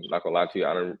I'm not gonna lie to you,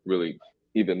 I don't really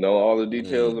even know all the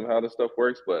details of how this stuff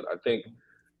works, but I think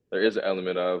there is an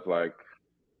element of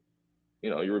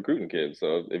you're recruiting kids.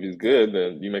 So if he's good,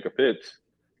 then you make a pitch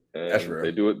and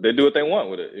they do what they want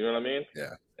with it. You know what I mean?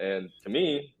 Yeah. And to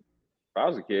me, if I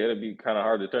was a kid, it'd be kind of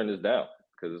hard to turn this down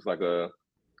because it's a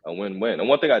win-win. And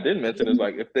one thing I didn't mention is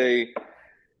if they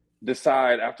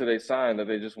decide after they sign that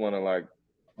they just want to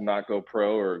not go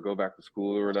pro or go back to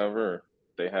school or whatever,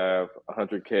 they have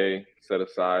 $100K set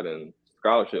aside in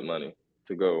scholarship money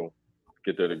to go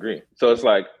get their degree. So it's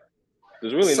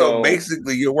there's really so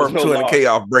basically you're worth $200K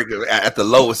off break at the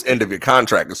lowest end of your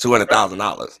contract is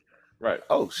 $200,000. Right.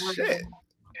 Oh shit.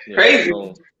 Yeah, crazy.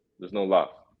 There's no loss.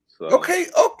 So. Okay.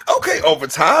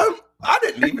 Overtime. I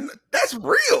didn't even. That's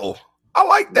real. I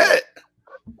like that.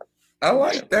 I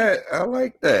like that.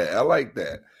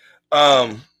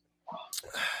 I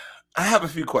have a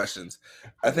few questions.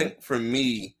 I think for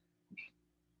me,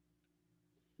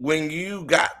 when you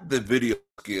got the video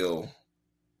skill,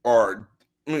 or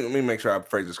let me make sure I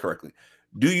phrase this correctly.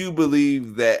 Do you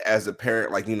believe that as a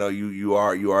parent, you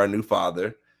are a new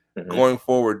father, going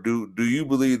forward, do you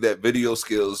believe that video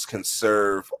skills can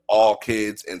serve all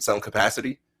kids in some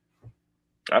capacity?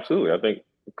 Absolutely. I think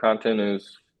content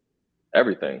is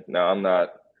everything. Now, I'm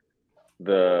not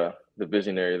the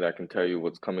visionary that can tell you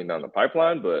what's coming down the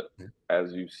pipeline, but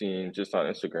as you've seen just on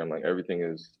Instagram, everything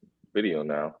is video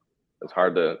now. It's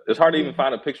hard to even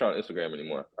find a picture on Instagram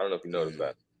anymore. I don't know if you noticed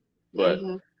that, but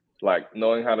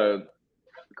knowing how to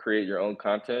create your own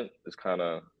content is kind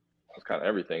of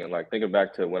everything. And thinking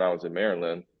back to when I was in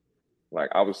Maryland,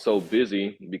 I was so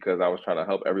busy because I was trying to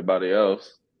help everybody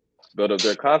else build up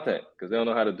their content because they don't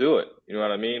know how to do it. You know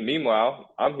what I mean?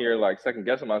 Meanwhile, I'm here second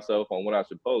guessing myself on what I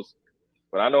should post,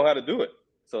 but I know how to do it.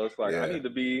 So it's I need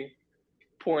to be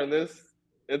pouring this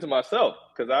into myself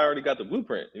because I already got the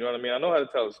blueprint. You know what I mean? I know how to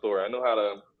tell a story. I know how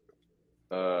to,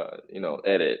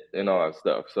 edit and all that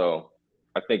stuff. So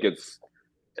I think it's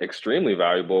extremely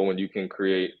valuable when you can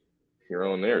create your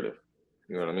own narrative.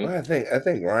 You know what I mean? Well, I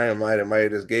think Ryan might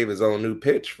have just gave his own new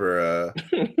pitch for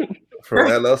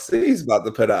LLC he's about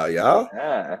to put out, y'all.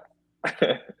 Yeah.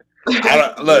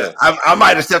 I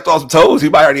might have stepped on some toes. He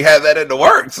might already have that in the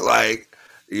works.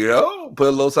 Put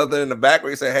a little something in the back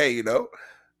where you say, hey,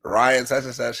 Ryan such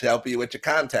and such help you with your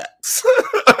contacts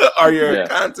or your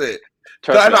content.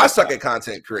 I know I suck at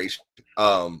content creation.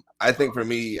 I think for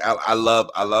me, I love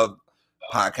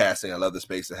podcasting. I love the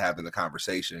space of having the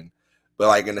conversation. But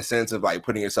like in the sense of like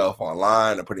putting yourself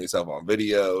online or putting yourself on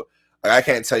video, like I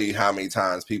can't tell you how many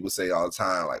times people say all the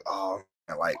time, like, oh,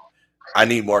 man, like I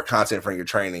need more content from your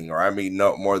training, or I need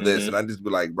more of this. And I just be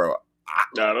like, bro,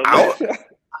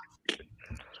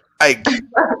 like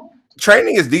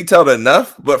training is detailed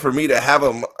enough, but for me to have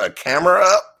a camera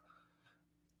up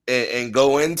and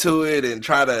go into it and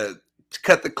try to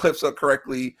cut the clips up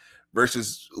correctly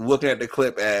versus looking at the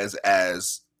clip as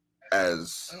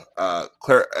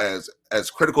clear as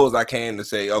critical as I can to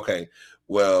say, okay,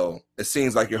 well, it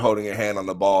seems like you're holding your hand on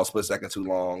the ball a split second too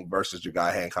long versus your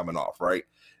guy hand coming off, right?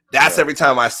 That's every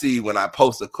time I see when I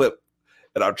post a clip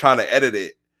and I'm trying to edit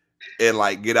it and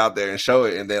like get out there and show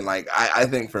it. And then like I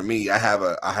think for me, I have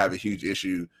a huge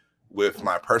issue with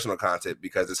my personal content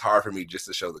because it's hard for me just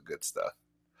to show the good stuff.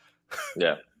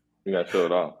 Yeah, you gotta show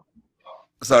it all.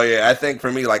 So yeah, I think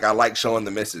for me, like I like showing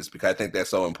the misses because I think that's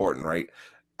so important, right?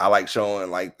 I like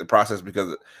showing like the process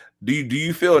because do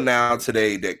you feel now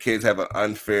today that kids have an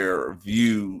unfair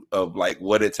view of like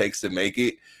what it takes to make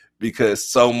it because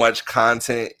so much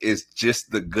content is just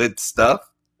the good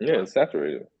stuff? Yeah, it's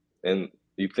saturated. And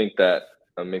you think that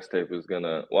a mixtape is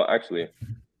gonna, well, actually,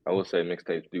 I will say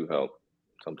mixtapes do help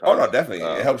sometimes. Oh no, definitely.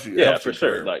 It helps you. Yeah, helps for you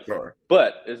sure. Like, sure.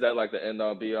 But is that like the end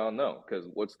all be all? No, because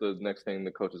what's the next thing the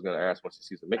coach is gonna ask once he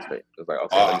sees the mixtape? It's like,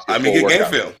 okay, I mean, get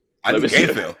game film. I need game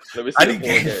film. I need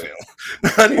game film.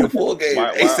 I need a full game.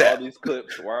 Why are all these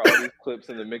clips? Why are all these clips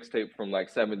in the mixtape from like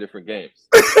 7 different games?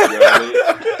 You know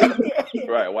what I mean?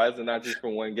 Right? Why is it not just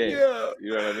from one game? Yeah.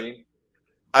 You know what I mean?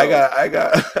 I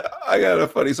got a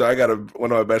funny. So I got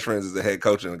one of my best friends is a head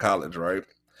coach in college, right?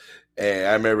 And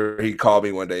I remember he called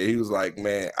me one day. He was like,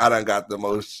 "Man, I done got the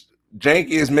most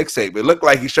jankiest mixtape. It looked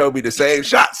like he showed me the same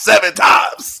shot 7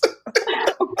 times."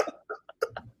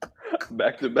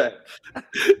 Back to back.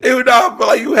 It would not feel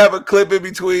like you have a clip in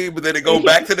between, but then it go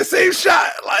back to the same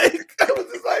shot. Like I was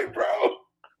just like, bro.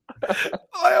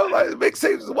 Like, I was like,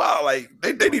 mixtapes is wild. Like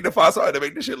they need to find something to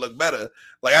make this shit look better.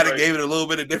 Like I done gave it a little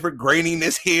bit of different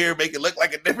graininess here, make it look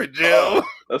like a different gel. Oh,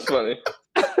 that's funny.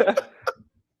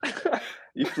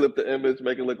 You flip the image,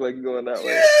 make it look like you're going that way.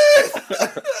 Yeah.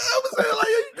 I was saying, like,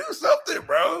 you do something,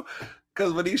 bro.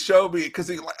 Because when he showed me,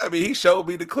 he showed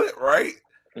me the clip, right?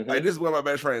 Mm-hmm. Like, this is one of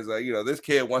my best friends. Like, you know, this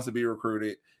kid wants to be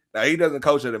recruited. Now, he doesn't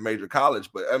coach at a major college,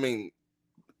 but I mean,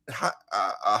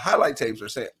 highlight tapes are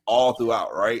sent all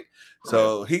throughout, right?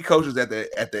 So he coaches at the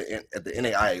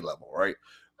NAIA level, right?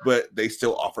 But they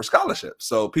still offer scholarships.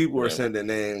 So people are sending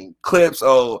in clips.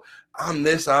 Oh, I'm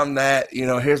this, I'm that. You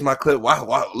know, here's my clip.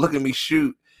 Wow, look at me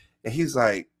shoot. And he's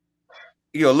like,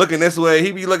 you know, looking this way.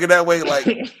 He be looking that way. Like,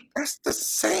 that's the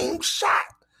same shot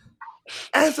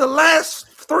as the last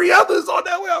 3 others on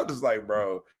that way. I'm just like,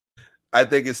 bro, I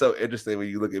think it's so interesting when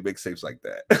you look at mixtapes like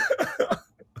that.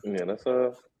 Yeah,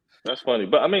 that's funny.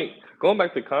 But I mean, going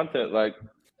back to content, like,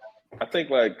 I think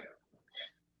like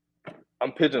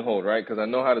I'm pigeonholed, right? Because I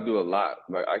know how to do a lot.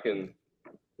 Like I can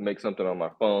make something on my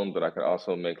phone, but I could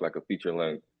also make like a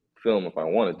feature-length film if I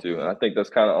wanted to. And I think that's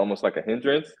kind of almost like a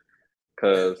hindrance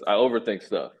because I overthink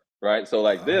stuff, right? So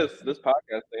like this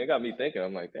podcast thing, it got me thinking.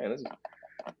 I'm like, damn,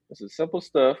 this is simple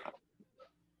stuff.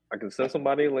 I can send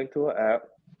somebody a link to an app,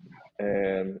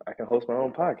 and I can host my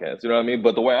own podcast. You know what I mean?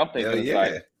 But the way I'm thinking is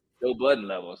like Joe Budden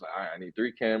level. It's like, all right, I need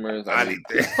 3 cameras. I need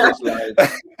 3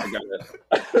 lights.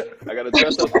 I gotta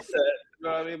dress up the set. You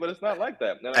know what I mean? But it's not like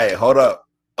that. Hey, hold up.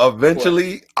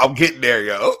 Eventually, I'm getting there,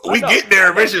 yo. We get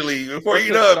there eventually. Before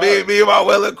you know it, me and my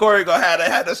Will and Corey gonna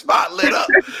have the spot lit up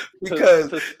because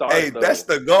that's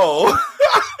the goal.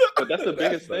 But that's the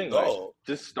biggest thing, like,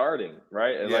 just starting,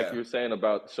 right? And like you were saying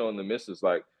about showing the misses,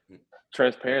 like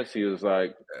transparency is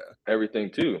like everything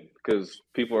too, because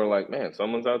people are like, man,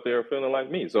 someone's out there feeling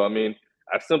like me. So I mean,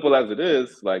 as simple as it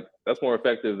is, like that's more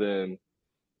effective than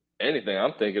anything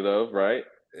I'm thinking of, right?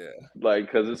 Yeah, like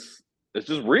because it's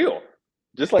just real.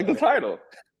 Just like the title.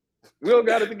 We all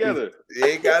got it together. You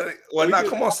ain't got it. Well, now,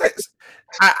 come on.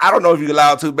 I don't know if you're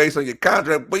allowed to based on your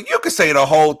contract, but you can say the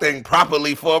whole thing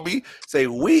properly for me. Say,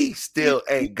 we still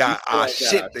ain't got our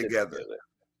shit together.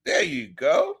 There you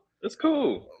go. It's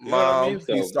cool. You Mom,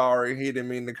 he's sorry. He didn't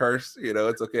mean to curse. You know,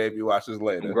 it's okay if you watch this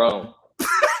later. I'm grown.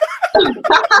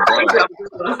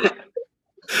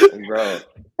 I'm grown.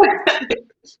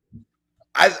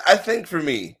 I think for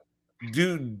me,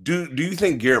 do you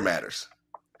think gear matters?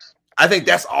 I think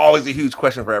that's always a huge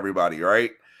question for everybody,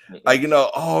 right? Like, you know,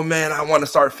 oh man, I want to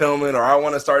start filming or I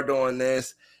want to start doing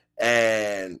this.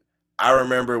 And I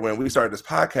remember when we started this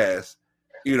podcast,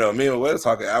 you know, me and Will was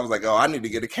talking, I was like, oh, I need to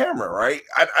get a camera, right?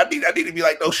 I need to be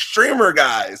like those streamer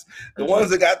guys, the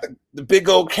ones that got the big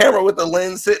old camera with the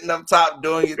lens sitting up top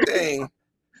doing your thing.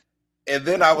 And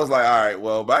then I was like, all right,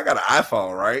 well, but I got an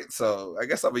iPhone, right? So I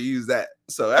guess I'm gonna use that.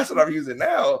 So that's what I'm using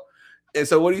now. And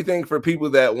so, what do you think for people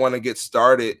that want to get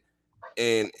started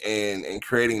in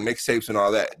creating mixtapes and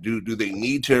all that? Do they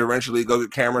need to eventually go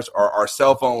get cameras, or are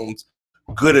cell phones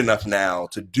good enough now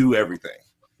to do everything?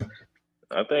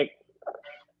 I think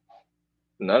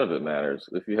none of it matters.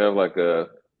 If you have like a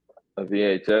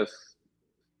VHS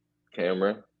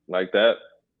camera like that,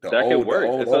 that can work.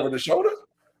 It's over the shoulder.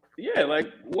 Yeah, like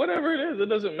whatever it is, it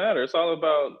doesn't matter. It's all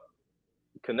about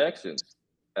connections.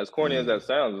 As corny as that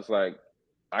sounds, it's like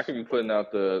I could be putting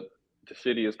out the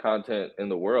shittiest content in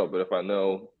the world, but if I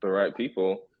know the right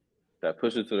people that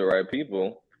push it to the right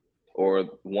people, or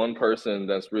one person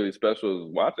that's really special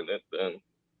is watching it, then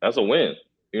that's a win.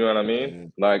 You know what I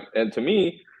mean? Like, and to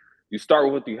me, you start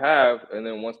with what you have, and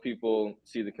then once people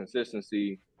see the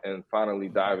consistency and finally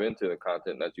dive into the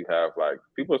content that you have, like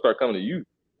people start coming to you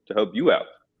to help you out.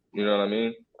 You know what I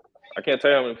mean? I can't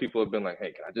tell you how many people have been like,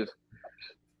 "Hey, can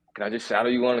I just shadow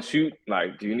you on a shoot?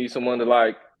 Like, do you need someone to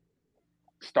like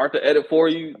start the edit for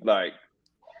you? Like,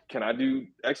 can I do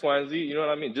X, Y, and Z?" You know what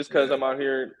I mean? Just because I'm out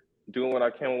here doing what I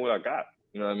can with what I got.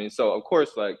 You know what I mean? So of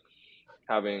course, like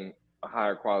having a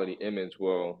higher quality image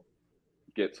will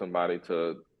get somebody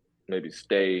to maybe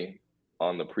stay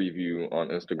on the preview on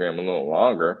Instagram a little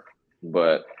longer.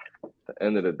 But at the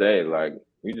end of the day, like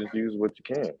you just use what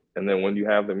you can. And then when you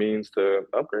have the means to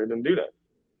upgrade, then do that.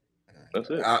 That's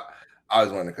it. I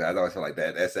always wonder, because I always feel like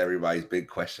that's everybody's big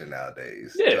question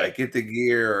nowadays. Yeah. Do I get the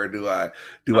gear, or do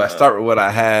I start with what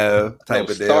I have type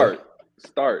of deal?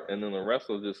 Start, and then the rest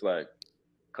will just like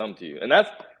come to you. And that's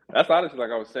honestly,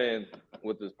 like I was saying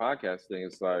with this podcast thing,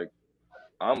 it's like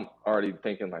I'm already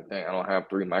thinking like, dang, I don't have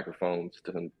 3 microphones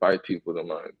to invite people to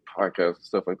my podcast and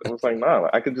stuff like that. It's like, nah,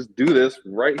 I can just do this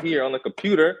right here on the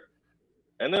computer,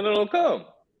 and then it'll come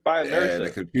by inertia.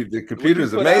 The computer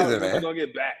is amazing, man. It's gonna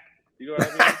get back. You know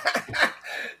what I mean?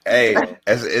 Hey,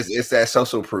 it's that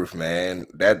social proof, man.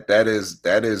 That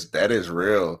is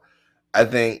real. I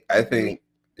think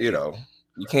you know,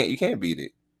 you can't beat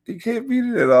it. You can't beat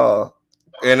it at all.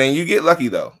 And then you get lucky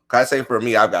though. I say for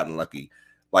me, I've gotten lucky.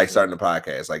 Like starting the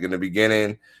podcast. Like in the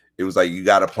beginning, it was like you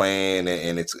got a plan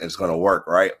and it's gonna work,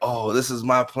 right? Oh, this is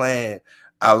my plan.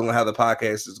 I was gonna have the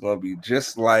podcast. It's gonna be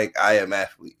just like I Am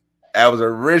Athlete. That was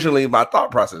originally my thought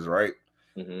process, right?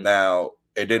 Now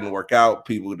it didn't work out.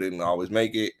 People didn't always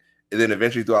make it. And then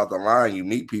eventually throughout the line, you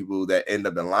meet people that end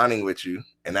up aligning with you.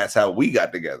 And that's how we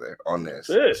got together on this.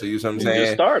 So you know what I'm saying?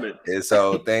 Just started. And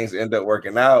so things end up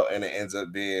working out, and it ends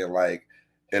up being like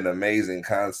an amazing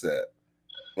concept.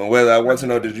 Well, I want to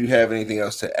know, did you have anything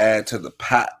else to add to the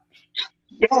pot?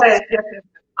 Yes.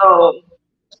 So,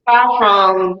 aside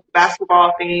from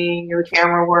basketball thing, your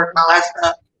camera work, and all that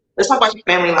stuff, let's talk about your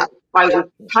family life. Like,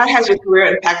 how has your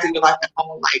career impacted your life at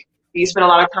home? Like, do you spend a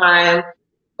lot of time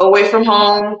away from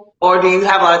home, or do you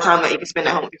have a lot of time that you can spend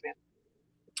at home with your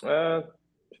family?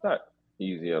 It's not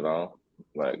easy at all.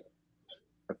 Like,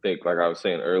 I think, like I was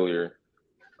saying earlier,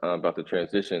 about the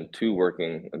transition to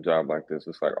working a job like this,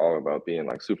 it's like all about being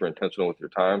like super intentional with your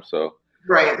time. So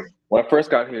right, when I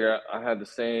first got here, I had the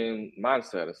same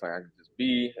mindset. It's like I could just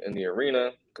be in the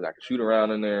arena because I can shoot around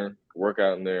in there, work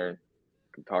out in there,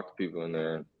 can talk to people in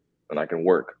there, and I can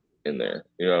work in there.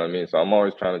 You know what I mean? So I'm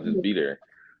always trying to just be there.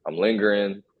 I'm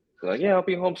lingering, like, yeah, I'll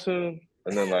be home soon,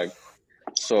 and then like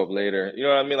show up later. You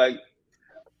know what I mean? Like,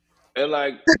 and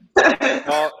like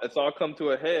it's all come to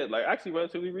a head. Like actually,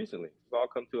 relatively recently, it's all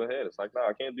come to a head. It's like, no,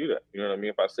 I can't do that. You know what I mean?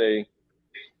 If I say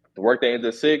the workday ends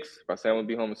at 6, if I say I'm gonna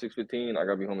be home at 6:15, I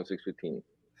gotta be home at 6:15.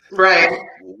 Right.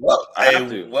 Well,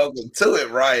 welcome to it,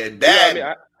 Ryan. Dad, you know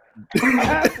what I mean? I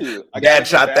have to. Dad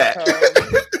shot that.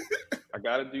 I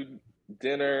gotta do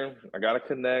dinner. I gotta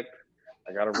connect.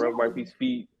 I gotta rub wifey's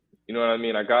feet. You know what I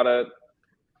mean? I gotta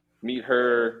meet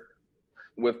her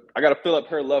I gotta fill up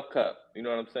her love cup. You know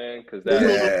what I'm saying? Because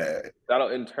that'll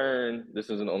in turn, this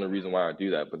isn't the only reason why I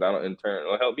do that, but that'll in turn,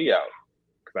 it'll help me out.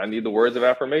 Because I need the words of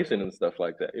affirmation and stuff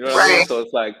like that. You know what I mean? So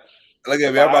it's like, look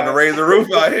at me, I'm about to raise the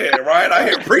roof out here, right? I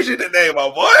hear preaching today, my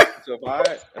boy. So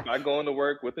if I go into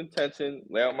work with intention,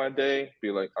 lay out my day, be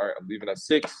like, all right, I'm leaving at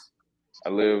 6. I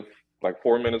live like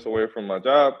 4 minutes away from my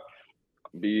job.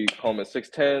 Be home at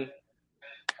 6:10.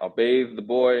 I'll bathe the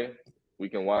boy. We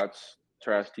can watch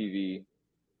trash TV.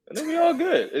 And then we all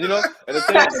good. And, you know, and the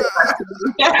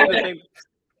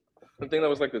thing that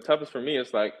was like the toughest for me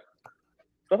is like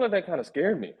stuff like that kind of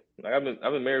scared me. Like I've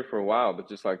been married for a while, but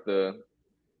just like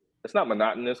it's not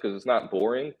monotonous because it's not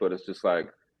boring, but it's just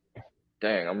like,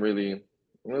 dang, I'm really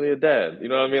a dad. You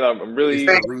know what I mean? I'm really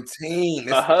it's a routine.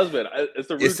 A husband. It's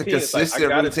a routine. It's a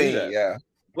consistent routine. Yeah.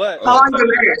 But how long you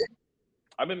married?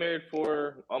 I've been married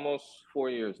for almost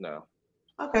 4 years now.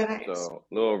 Okay, nice. So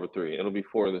a little over 3. It'll be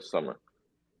 4 this summer.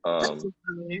 That's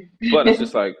But it's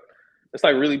just like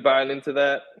really buying into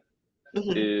that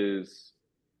Mhm. is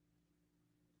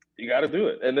you got to do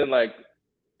it. And then like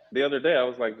the other day, I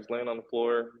was like just laying on the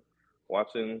floor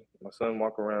watching my son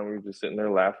walk around. We were just sitting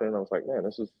there laughing. I was like, man,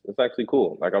 it's actually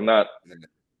cool. Like I'm not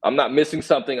missing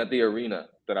something at the arena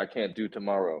that I can't do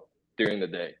tomorrow during the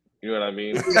day. You know what I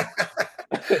mean?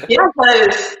 Yeah,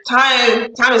 because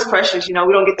time is precious. You know,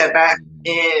 we don't get that back.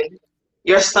 And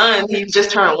your son, he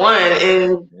just turned 1,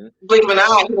 and blink of an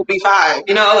eye, he'll be 5.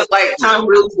 You know, like time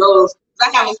really goes. I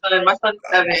have a son. My son's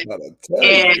 7,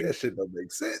 and that shit don't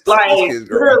make sense. like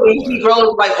literally, he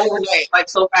grows like overnight, like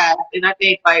so fast. And I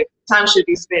think like time should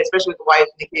be spent, especially with the wife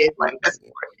and the kids. Like that's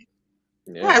important.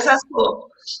 Yeah, that's cool.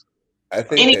 I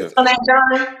think anything on that,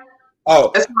 John?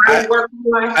 Oh, as far as work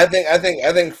life? I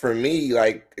think for me,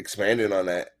 like expanding on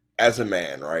that as a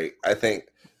man, right? I think,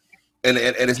 and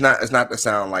it's not to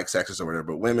sound like sexist or whatever,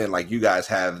 but women, like you guys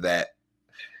have that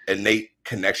innate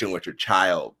connection with your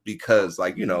child because,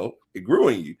 like, you know, it grew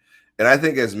in you. And I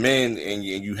think as men, and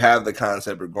you have the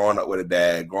concept of growing up with a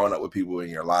dad, growing up with people in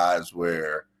your lives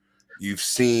where you've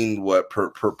seen what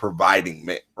providing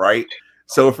meant, right?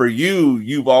 So for you,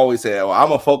 you've always said, well, I'm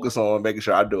going to focus on making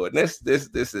sure I do it.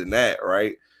 This, and that,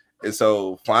 right? And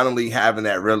so finally having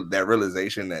that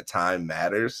realization that time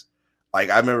matters. Like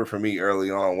I remember for me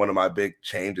early on, one of my big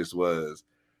changes was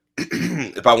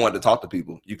if I wanted to talk to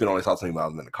people, you can only talk to me when I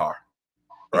was in the car,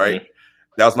 right? Mm-hmm.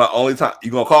 That was my only time.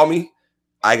 You going to call me?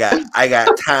 I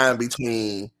got time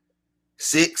between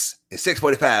 6 and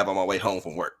 6:45 on my way home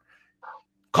from work.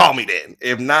 Call me then.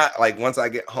 If not, like once I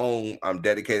get home, I'm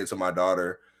dedicated to my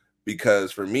daughter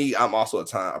because for me, I'm also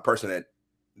a person that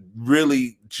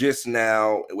really just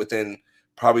now within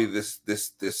probably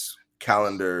this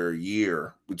calendar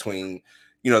year between,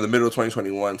 you know, the middle of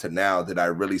 2021 to now that I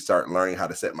really start learning how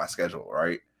to set my schedule,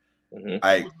 right?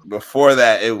 Mm-hmm. Before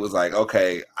that, it was like,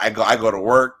 okay, I go to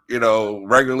work, you know,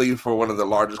 regularly for one of the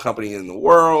largest companies in the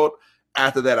world.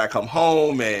 After that, I come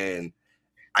home and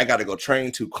I got to go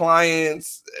train 2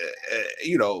 clients.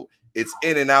 You know, it's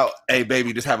in and out. Hey,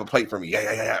 baby, just have a plate for me.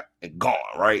 Yeah, and gone,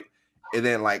 right? And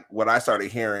then, like, what I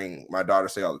started hearing my daughter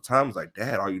say all the time was like,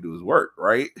 Dad, all you do is work,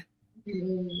 right?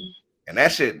 Mm-hmm. And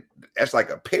that's like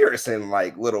a Pearson,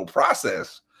 like, little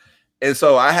process. And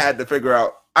so I had to figure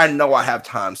out, I know I have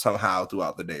time somehow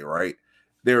throughout the day, right?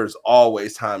 There's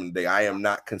always time in the day. I am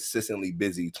not consistently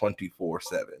busy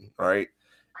 24/7, right?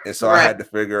 And so I had to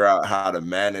figure out how to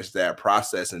manage that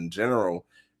process in general.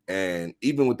 And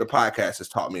even with the podcast, it's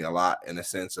taught me a lot in the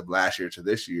sense of last year to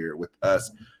this year with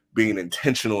us being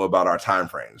intentional about our time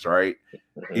frames, right?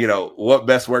 You know, what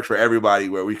best works for everybody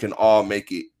where we can all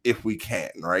make it if we can,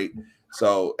 right?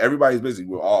 So everybody's busy.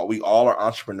 We all are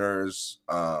entrepreneurs.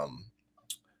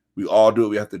 We all do what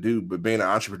we have to do, but being an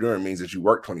entrepreneur means that you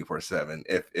work 24/7,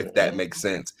 if that makes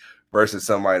sense, versus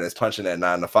somebody that's punching at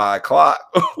 9 to 5 clock,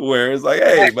 where it's like,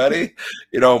 hey, buddy,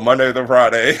 you know, Monday to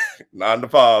Friday, 9 to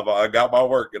 5, I got my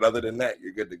work, and other than that,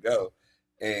 you're good to go.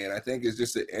 And I think it's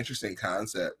just an interesting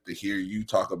concept to hear you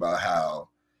talk about how,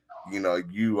 you know,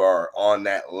 you are on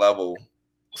that level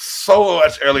so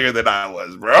much earlier than I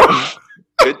was, bro.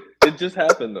 It just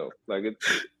happened though, like it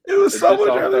was so much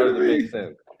earlier to make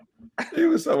sense. It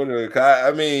was so much.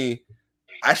 I mean,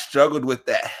 I struggled with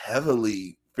that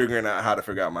heavily, figuring out how to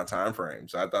figure out my time frame.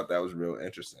 So I thought that was real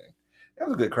interesting. That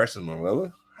was a good question,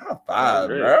 Marilla. High five,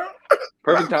 bro.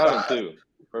 Perfect timing too.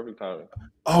 Perfect timing.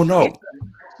 Oh no,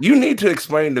 you need to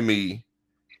explain to me.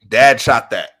 Dad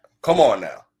shot that. Come on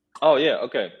now. Oh yeah.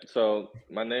 Okay. So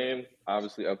my name,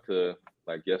 obviously, up to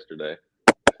like yesterday,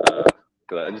 because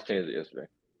I just changed it yesterday.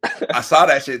 I saw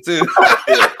that shit too.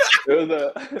 Yeah.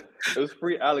 It was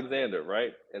Free Alexander,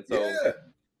 right? And so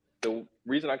the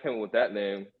reason I came up with that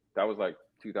name, that was like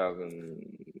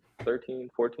 2013,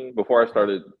 14, before I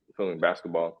started filming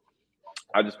basketball.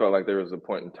 I just felt like there was a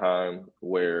point in time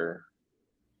where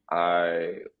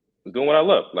I was doing what I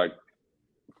love, like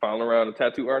following around a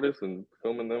tattoo artist and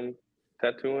filming them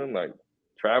tattooing, like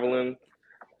traveling,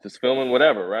 just filming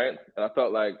whatever, right? And I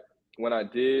felt like when I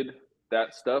did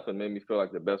that stuff, it made me feel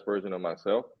like the best version of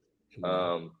myself.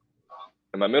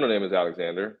 And my middle name is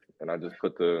Alexander, and I just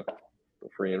put the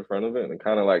free in front of it, and it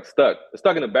kind of like stuck. It's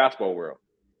stuck in the basketball world.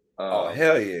 Oh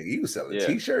hell yeah! You was selling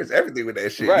T-shirts, everything with that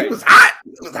shit. Right. It was hot.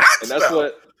 And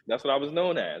that's what I was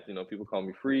known as. You know, people call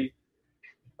me Free.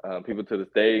 People to this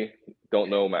day don't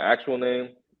know my actual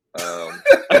name.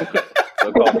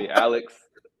 They'll call me Alex.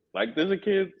 Like, there's a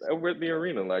kid over at the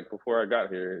arena. Like, before I got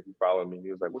here, he followed me.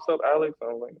 He was like, "What's up, Alex?" I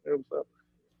was like, "Hey, what's up?"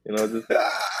 You know, just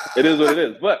it is what it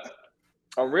is. But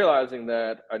I'm realizing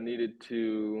that I needed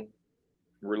to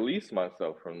release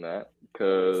myself from that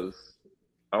because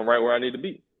I'm right where I need to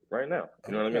be right now.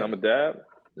 You know what I mean? I'm a dad,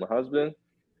 I'm a husband,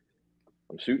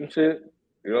 I'm shooting shit.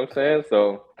 You know what I'm saying?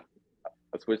 So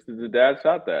I switched to the dad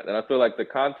shot that. And I feel like the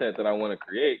content that I want to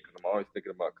create, because I'm always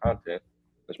thinking about content,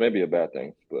 which may be a bad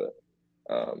thing, but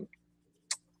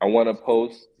I want to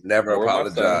post. Never more of my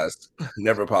son. apologize.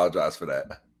 Never apologize for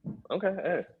that. Okay.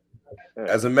 Hey.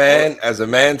 As a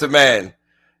man to man,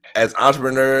 as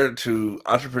entrepreneur to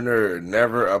entrepreneur,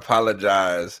 never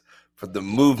apologize for the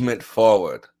movement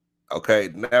forward. Okay,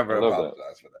 never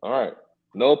apologize for that. All right,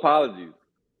 no apologies.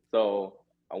 So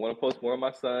I want to post more of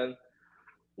my son.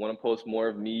 I want to post more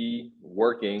of me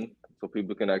working, so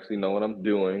people can actually know what I'm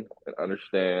doing and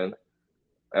understand.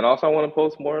 And also, I want to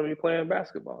post more of me playing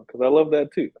basketball because I love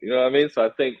that too. You know what I mean? So I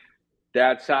think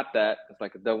Dad shot that. It's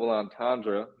like a double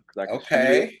entendre because I can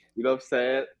shoot it. You know what I'm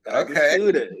saying? I can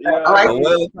shoot it. You know I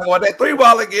want that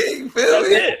 3-ball again. Feel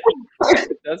me?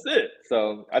 That's it.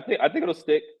 So I think it'll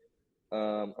stick.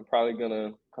 I'm probably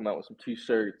gonna come out with some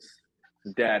T-shirts,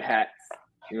 some dad hats.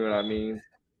 You know what I mean?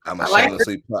 I'm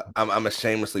a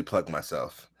shamelessly plug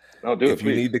myself. Oh, dude, if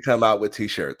you need to come out with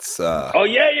T-shirts. Oh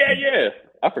yeah.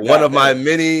 I forgot. One of my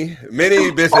many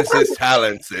businesses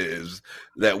talents is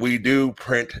that we do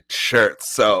print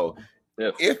shirts. So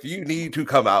if you need to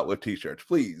come out with T-shirts,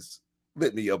 please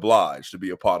let me oblige to be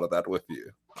a part of that with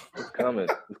you. It's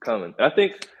coming. I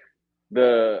think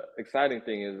the exciting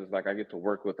thing is like I get to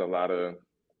work with a lot of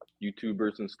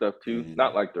YouTubers and stuff too.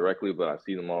 Not like directly, but I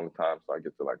see them all the time, so I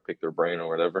get to like pick their brain or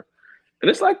whatever.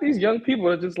 And it's like these young people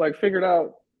that just like figured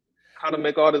out how to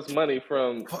make all this money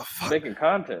from making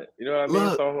content. You know what I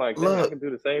mean? So I'm like, I can do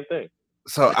the same thing.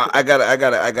 So I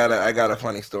got a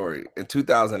funny story. In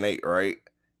 2008, right,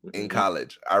 in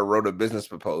college, I wrote a business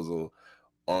proposal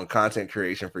on content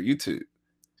creation for YouTube,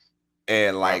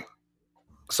 and like,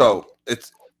 so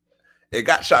it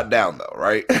got shot down though,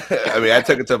 right? I mean, I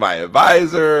took it to my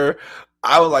advisor.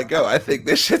 I was like, yo, I think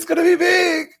this shit's gonna be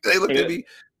big. They looked at me.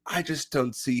 I just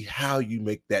don't see how you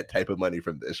make that type of money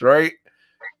from this, right?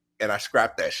 And I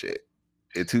scrapped that shit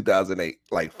in 2008,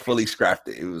 like fully scrapped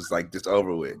it. It was like just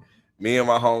over with. Me and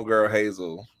my homegirl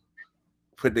Hazel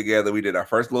put together. We did our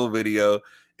first little video.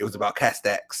 It was about cat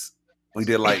stacks. We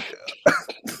did like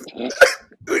a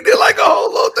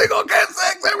whole little thing on cat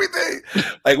stacks, everything.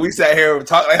 Like we sat here and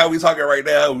talked like how we talking right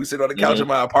now. We sit on the couch in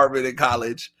my apartment in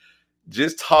college,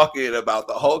 just talking about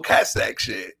the whole cat stack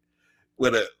shit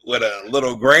with a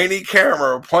little grainy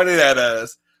camera pointed at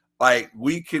us. Like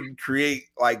we can create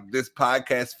like this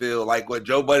podcast feel like what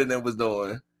Joe Budden was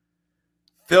doing,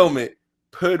 film it,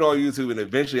 put it on YouTube, and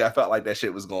eventually I felt like that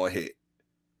shit was going to hit.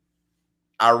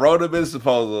 I wrote a business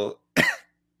proposal,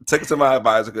 took it to my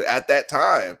advisor because at that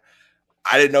time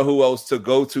I didn't know who else to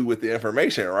go to with the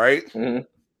information, right? And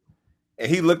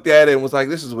he looked at it and was like,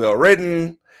 "This is well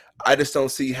written. I just don't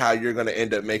see how you're going to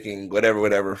end up making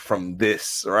whatever from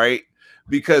this, right?"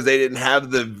 Because they didn't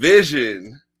have the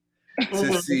vision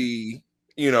to see,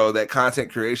 that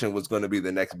content creation was going to be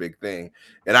the next big thing.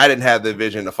 And I didn't have the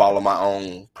vision to follow my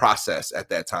own process at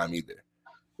that time either.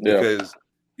 Because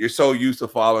you're so used to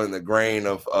following the grain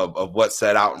of what's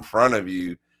set out in front of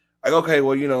you. Like, okay,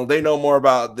 well, they know more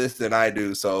about this than I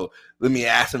do. So let me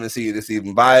ask them and see if it's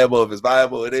even viable. If it's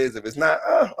viable, it is. If it's not,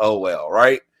 oh well,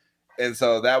 right? And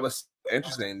so that was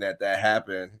interesting that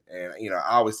happened. And, I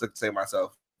always say to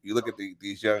myself, you look at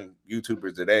these young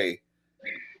YouTubers today,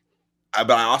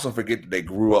 but I also forget that they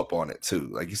grew up on it too.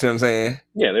 Like, you see what I'm saying?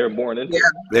 Yeah, they were born into it.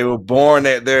 They were born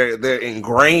that they're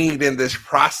ingrained in this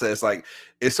process. Like,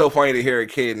 it's so funny to hear a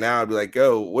kid now be like,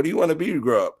 "Yo, what do you want to be to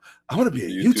grow up?" I want to be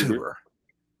a YouTuber.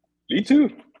 Me too.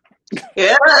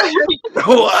 Yeah.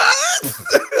 What?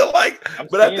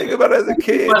 But I think about it as a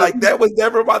kid, like that was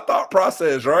never my thought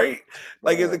process, right?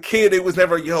 Like as a kid, it was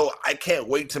never, I can't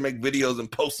wait to make videos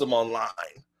and post them online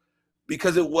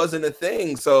because it wasn't a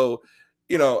thing. So,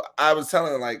 I was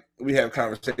telling, like, we have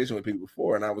conversation with people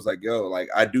before, and I was like, yo, like,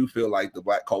 I do feel like the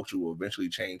Black culture will eventually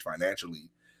change financially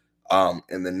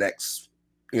in the next,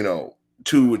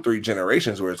 2 or 3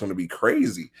 generations where it's going to be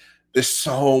crazy. There's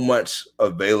so much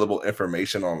available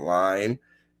information online.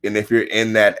 And if you're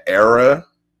in that era,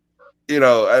 you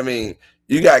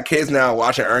got kids now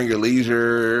watching Earn Your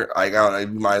Leisure. Like, I don't know,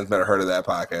 you might have never heard of that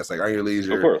podcast, like Earn Your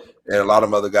Leisure, and a lot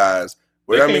of other guys.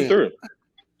 They came through.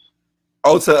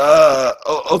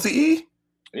 OTE?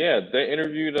 Yeah, they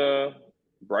interviewed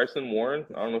Bryson Warren.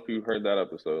 I don't know if you heard that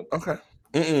episode. Okay.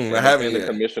 I haven't. The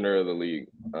commissioner of the league.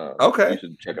 Okay. You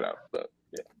should check it out. But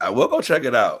yeah, I will go check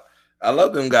it out. I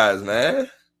love them guys, man.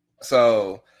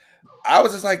 So I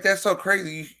was just like, that's so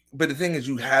crazy. but the thing is,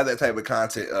 you have that type of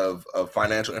content of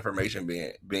financial information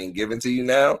being given to you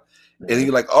now, and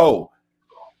you're like, oh,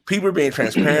 people are being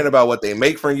transparent about what they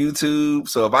make from YouTube.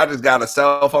 So if I just got a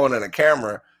cell phone and a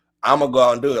camera, I'm gonna go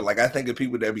out and do it. Like, I think of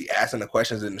people that be asking the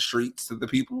questions in the streets to the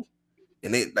people,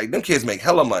 and they like them kids make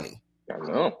hella money. I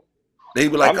know. They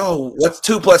be like, oh, what's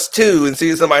 2 + 2? And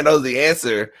see if somebody knows the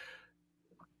answer.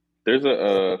 There's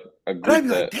a group I'd be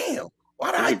that like, damn,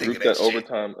 why did I think of that shit?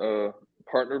 Overtime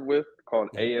partnered with called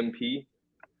AMP.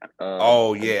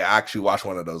 Oh yeah, I actually watched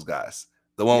one of those guys.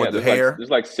 The one with the hair. There's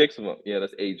like 6 of them. Yeah,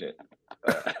 that's Agent.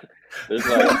 There's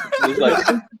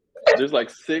like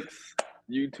 6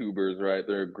 YouTubers, right?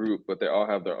 They're a group, but they all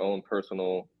have their own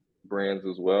personal brands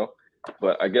as well.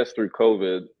 But I guess through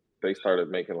COVID, they started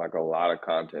making like a lot of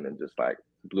content and just like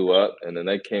blew up. And then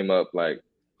they came up like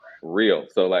real.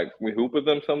 So like we hoop with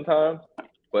them sometimes,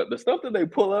 but the stuff that they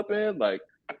pull up in, like,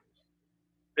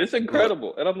 it's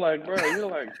incredible. And I'm like, bro, you're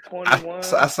like 21.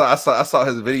 I saw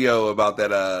his video about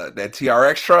that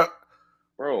TRX truck.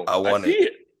 Bro, I want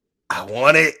it.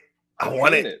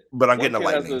 But I'm getting a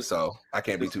Lightning, so I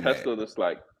can't be too mad. Tesla that's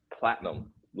like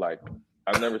platinum. Like,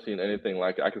 I've never seen anything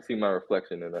like it. I can see my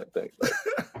reflection in that thing. Like,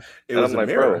 it was a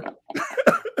mirror. Bro.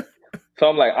 So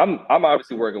I'm like, I'm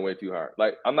obviously working way too hard.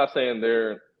 Like, I'm not saying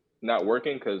they're not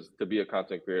working, because to be a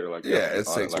content creator, like, it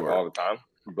takes like work all the time.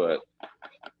 But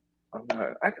I'm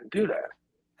like, I can do that,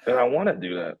 and I want to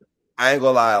do that. I ain't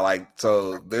gonna lie, like,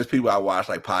 so there's people I watch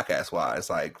like podcast wise,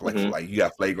 like you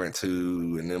got Flagrant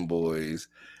 2 and them boys.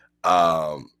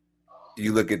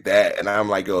 You look at that, and I'm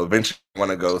like, yo, eventually I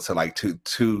want to go to like two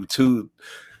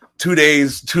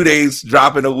days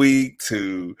dropping a week,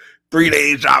 to 3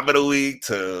 days dropping a week,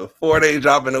 to 4 days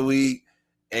dropping a week,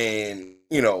 and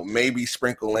maybe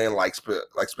sprinkle in like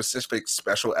specific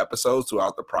special episodes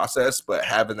throughout the process, but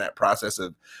having that process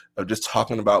of just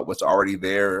talking about what's already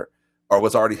there or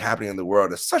what's already happening in the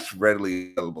world is such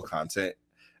readily available content.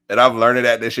 And I've learned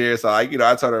that this year. So I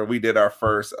told her we did our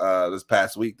first this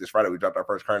past week, this Friday, we dropped our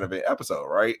first current event episode,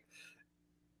 right?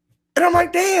 And I'm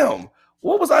like, damn,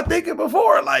 what was I thinking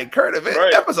before? Like, current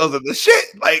event episodes of the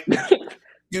shit. Like,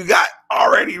 you got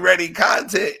already ready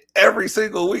content every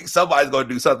single week. Somebody's going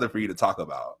to do something for you to talk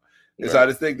about. And so I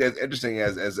just think that's interesting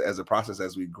as a process,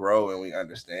 as we grow and we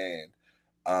understand,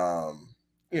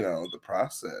 the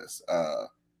process.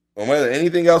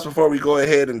 Anything else before we go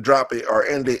ahead and drop it or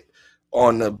end it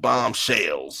on the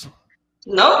bombshells?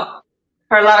 Nope.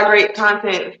 Heard a lot of great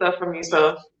content and stuff from you,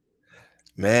 so.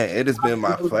 Man, it has been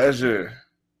my pleasure.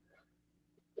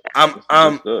 I'm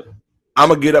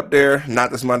gonna get up there,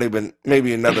 not this Monday, but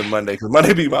maybe another Monday, because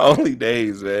Monday be my only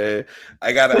days, man.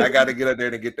 I gotta get up there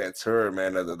to get that tour,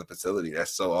 man, of the facility.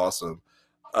 That's so awesome.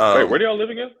 Wait, where do y'all live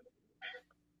again?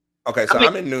 Okay, so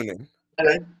I'm in Noonan.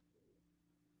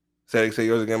 Say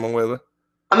yours again, Manuela.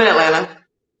 I'm in Atlanta.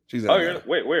 She's in Atlanta.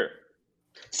 Wait, where?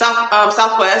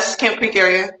 Southwest, Camp Creek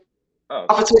area. Oh,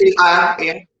 off of 285,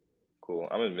 yeah. Cool.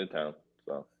 I'm in Midtown,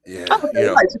 so. Yeah,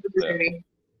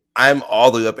 I'm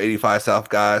all the way up 85 South,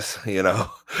 guys. To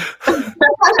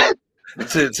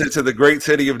the great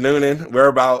city of Noonan. We're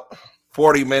about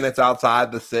 40 minutes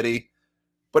outside the city,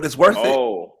 but it's worth it.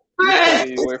 Oh, you're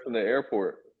 20 away from the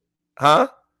airport. Huh?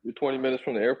 You're 20 minutes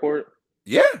from the airport?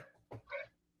 Yeah.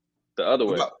 The other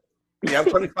way. Yeah, I'm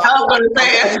 25.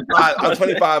 I'm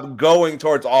 25 going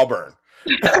towards Auburn.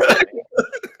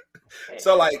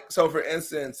 So for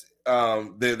instance,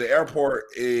 the airport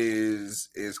is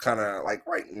kind of like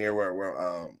right near where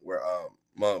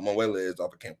Manuela is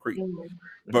off of Camp Creek.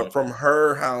 Mm-hmm. But from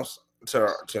her house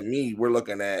to me, we're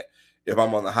looking at, if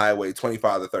I'm on the highway,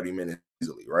 25 to 30 minutes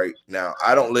easily. Right now,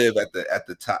 I don't live at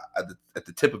the top at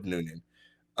the tip of Noonan,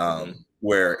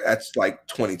 where that's like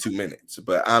 22 minutes.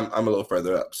 But I'm a little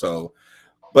further up. So,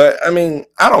 but I mean,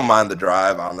 I don't mind the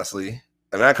drive, honestly.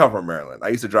 I mean, I come from Maryland. I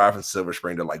used to drive from Silver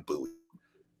Spring to like Bowie.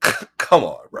 Come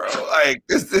on, bro. Like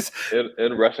this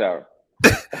in rush hour.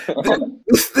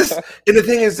 this and the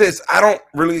thing is this, I don't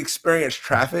really experience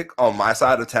traffic on my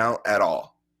side of town at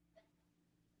all.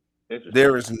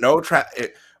 There is no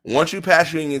traffic. Once you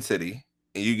pass Union City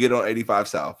and you get on 85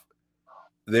 South,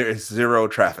 there is zero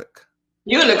traffic.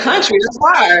 You in the country, that's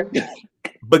why.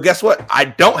 But guess what? I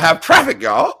don't have traffic,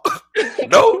 y'all.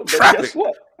 No traffic. Guess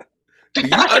what? Do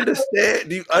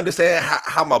you understand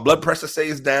how my blood pressure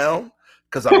stays down?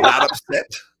 Because I'm not upset.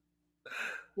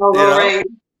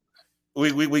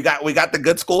 We got the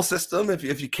good school system. If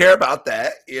you care about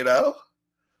that,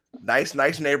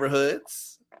 nice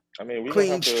neighborhoods. I mean, we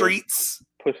clean streets.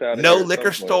 Push out no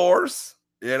liquor stores.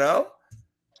 Right.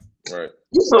 You're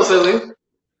so silly.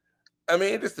 I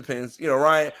mean, it just depends.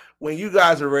 Ryan, when you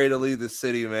guys are ready to leave the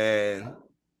city, man,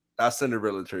 I'll send a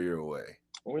realtor your way.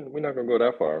 We're not gonna go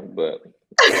that far, but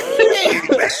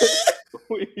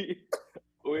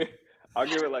I'll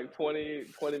give it like 20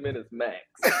 minutes max.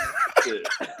 I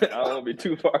don't want to be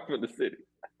too far from the city.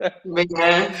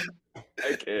 Man.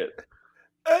 I can't.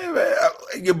 Hey man,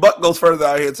 your butt goes further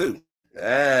out here too. You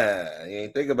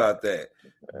ain't think about that.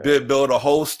 Build a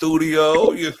whole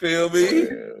studio. You feel me?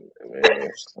 Man,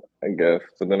 I guess.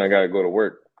 So then I gotta go to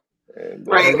work. And,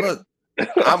 Right. Hey, look,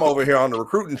 I'm over here on the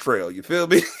recruiting trail. You feel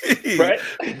me? Right.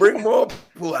 Bring more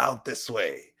people out this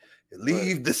way.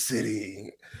 Leave the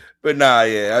city. But nah,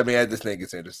 yeah. I mean, I just think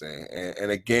it's interesting. And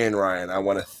again, Ryan, I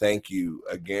want to thank you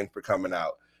again for coming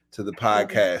out to the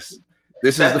podcast.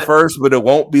 This is the first, but it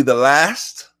won't be the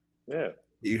last. Yeah.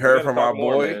 You heard from our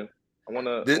more, boy. Man. I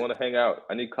wanna hang out.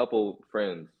 I need a couple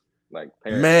friends, like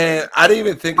parents. Man, I didn't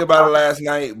even think about it last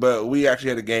night, but we actually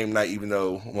had a game night, even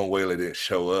though Wayla didn't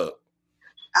show up.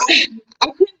 I couldn't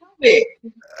help it.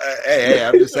 Hey,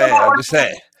 I'm just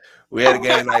saying. We had a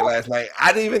game night last night.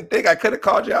 I didn't even think I could have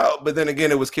called you out, but then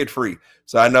again, it was kid free.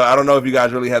 So I don't know if you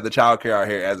guys really have the childcare out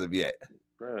here as of yet.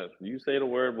 Bruh, you say the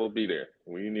word, we'll be there.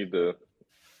 We need to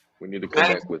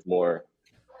connect with more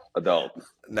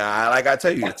adults. Nah, like I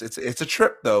tell you, it's a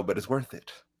trip though, but it's worth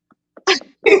it.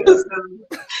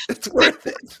 It's worth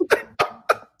it.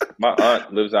 My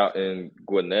aunt lives out in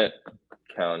Gwinnett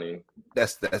County.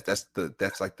 That's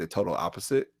like the total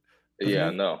opposite. Yeah,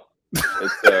 I know.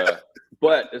 It's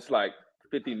but it's like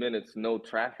 50 minutes, no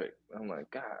traffic. I'm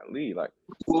like, golly, like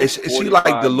Is she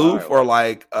like Duluth or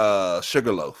like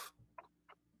Sugarloaf?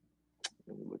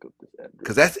 Let me look up this address.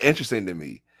 Because that's interesting to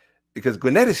me. Because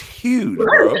Gwinnett is huge,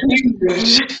 bro.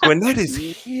 Gwinnett is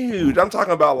huge. I'm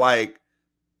talking about like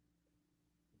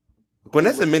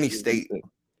Gwinnett's a mini state.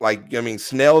 Like, I mean,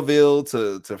 Snellville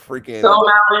to freaking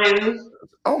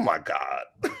oh my god.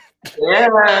 Yeah,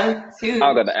 I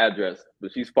don't got the address,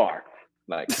 but she's far.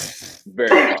 Like very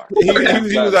far.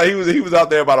 he was out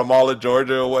there by the Mall of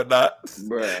Georgia or whatnot.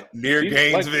 Bruh. Near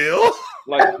Gainesville.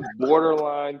 Like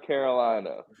borderline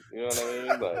Carolina. You know what I mean?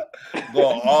 Like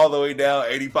going all the way down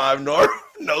 85 north,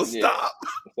 no stop.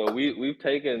 So we've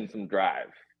taken some drive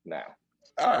now.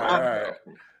 All right.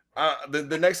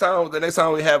 The next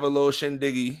time we have a little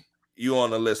shindiggy, you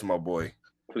on the list, my boy.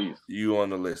 Please. You on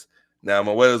the list. Now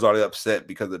my weather's already upset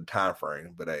because of the time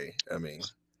frame, but hey, I mean,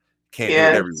 can't do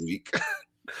it every week.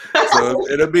 So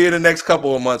it'll be in the next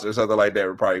couple of months or something like that.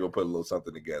 We're probably gonna put a little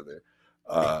something together.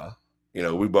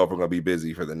 We both are gonna be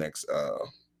busy for the next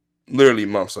literally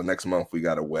month. So next month we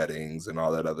got a weddings and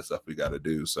all that other stuff we gotta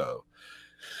do. So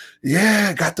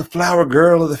yeah, got the flower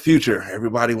girl of the future.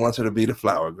 Everybody wants her to be the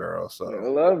flower girl. So I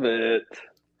love it.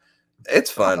 It's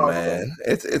fun, man.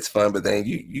 It's fun, but then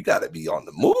you gotta be on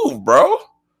the move, bro.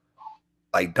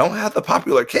 Like, don't have the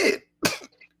popular kid.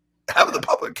 Have the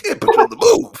popular kid put you on the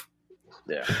move.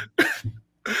 Yeah.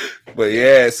 But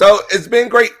yeah, so it's been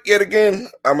great yet again.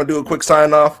 I'm gonna do a quick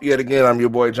sign off yet again. I'm your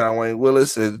boy John Wayne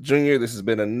Willis Jr. This has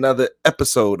been another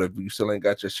episode of You Still Ain't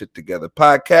Got Your Shit Together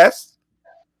podcast.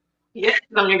 Yes,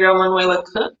 I'm your girl Manuela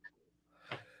Cook.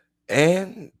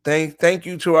 And thank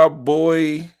you to our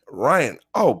boy Ryan.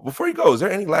 Oh, before you go, is there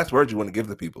any last words you want to give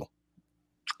the people?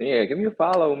 Yeah, give me a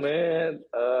follow, man.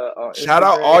 Shout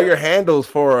out all your handles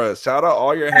for us. Shout out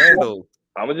all your handles.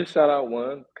 I'm gonna just shout out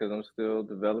one because I'm still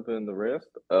developing the rest.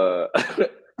 Follow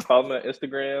me on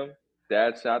Instagram.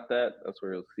 Dad Shot That. That's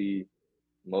where you'll see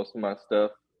most of my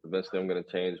stuff. Eventually, I'm gonna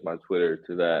change my Twitter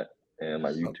to that and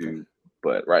my YouTube. Okay.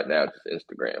 But right now, it's just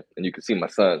Instagram, and you can see my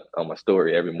son on my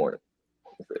story every morning.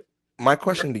 That's it. My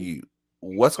question to you: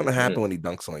 what's gonna happen when he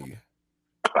dunks on you?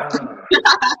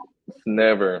 It's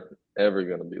never ever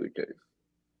gonna be the case.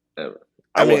 Ever.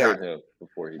 I will hurt him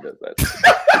before he does that.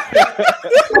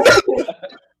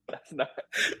 That's not.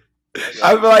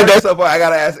 I feel like that's something I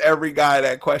gotta ask every guy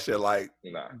that question. Like,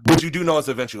 nah. But you do know it's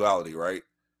eventuality, right?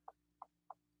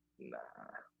 Nah.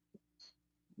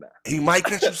 He might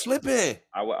catch you slipping.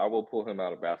 I will pull him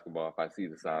out of basketball if I see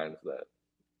the signs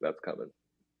that's coming.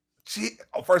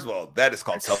 First of all, that is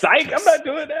called psych. I'm not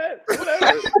doing that.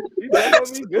 Whatever.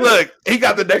 Look, he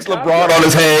got the next LeBron on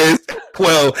his hands.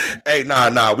 Well, hey,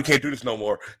 nah, we can't do this no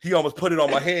more. He almost put it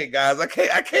on my head, guys. I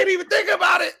can't even think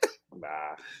about it. Nah,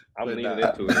 I'm leaning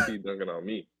into it. He's dunking on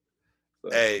me. So.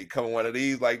 Hey, come one of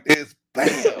these like this,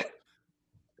 bam.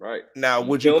 Right now,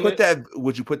 would you put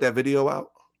that video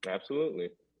out? Absolutely.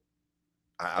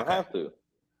 I have to.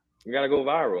 You gotta go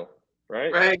viral,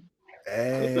 right? Right.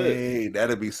 Hey,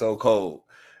 that'd be so cold.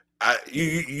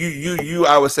 You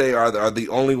I would say are the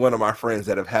only one of my friends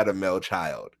that have had a male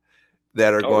child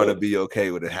that are going to be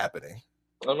okay with it happening.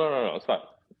 No, it's fine.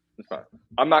 It's fine.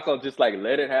 I'm not gonna just like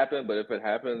let it happen, but if it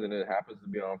happens and it happens to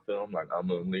be on film, like I'm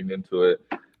gonna lean into it.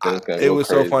 It was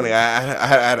so funny. I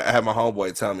had my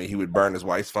homeboy tell me he would burn his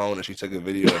wife's phone, and she took a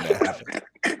video, and that happened.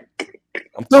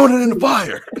 I'm throwing it in the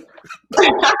fire.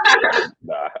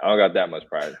 Nah, I don't got that much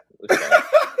pride.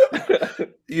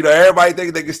 You know, everybody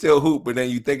think they can still hoop, but then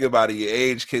you think about it, your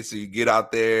age kids, so you get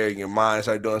out there and your mind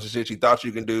start doing some shit you thought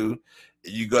you can do.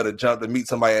 You go to jump to meet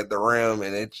somebody at the rim,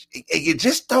 and you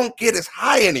just don't get as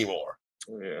high anymore.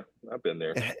 Yeah, I've been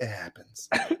there. It happens.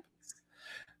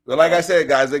 But like I said,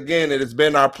 guys, again, it has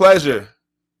been our pleasure.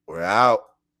 We're out.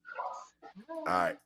 All right.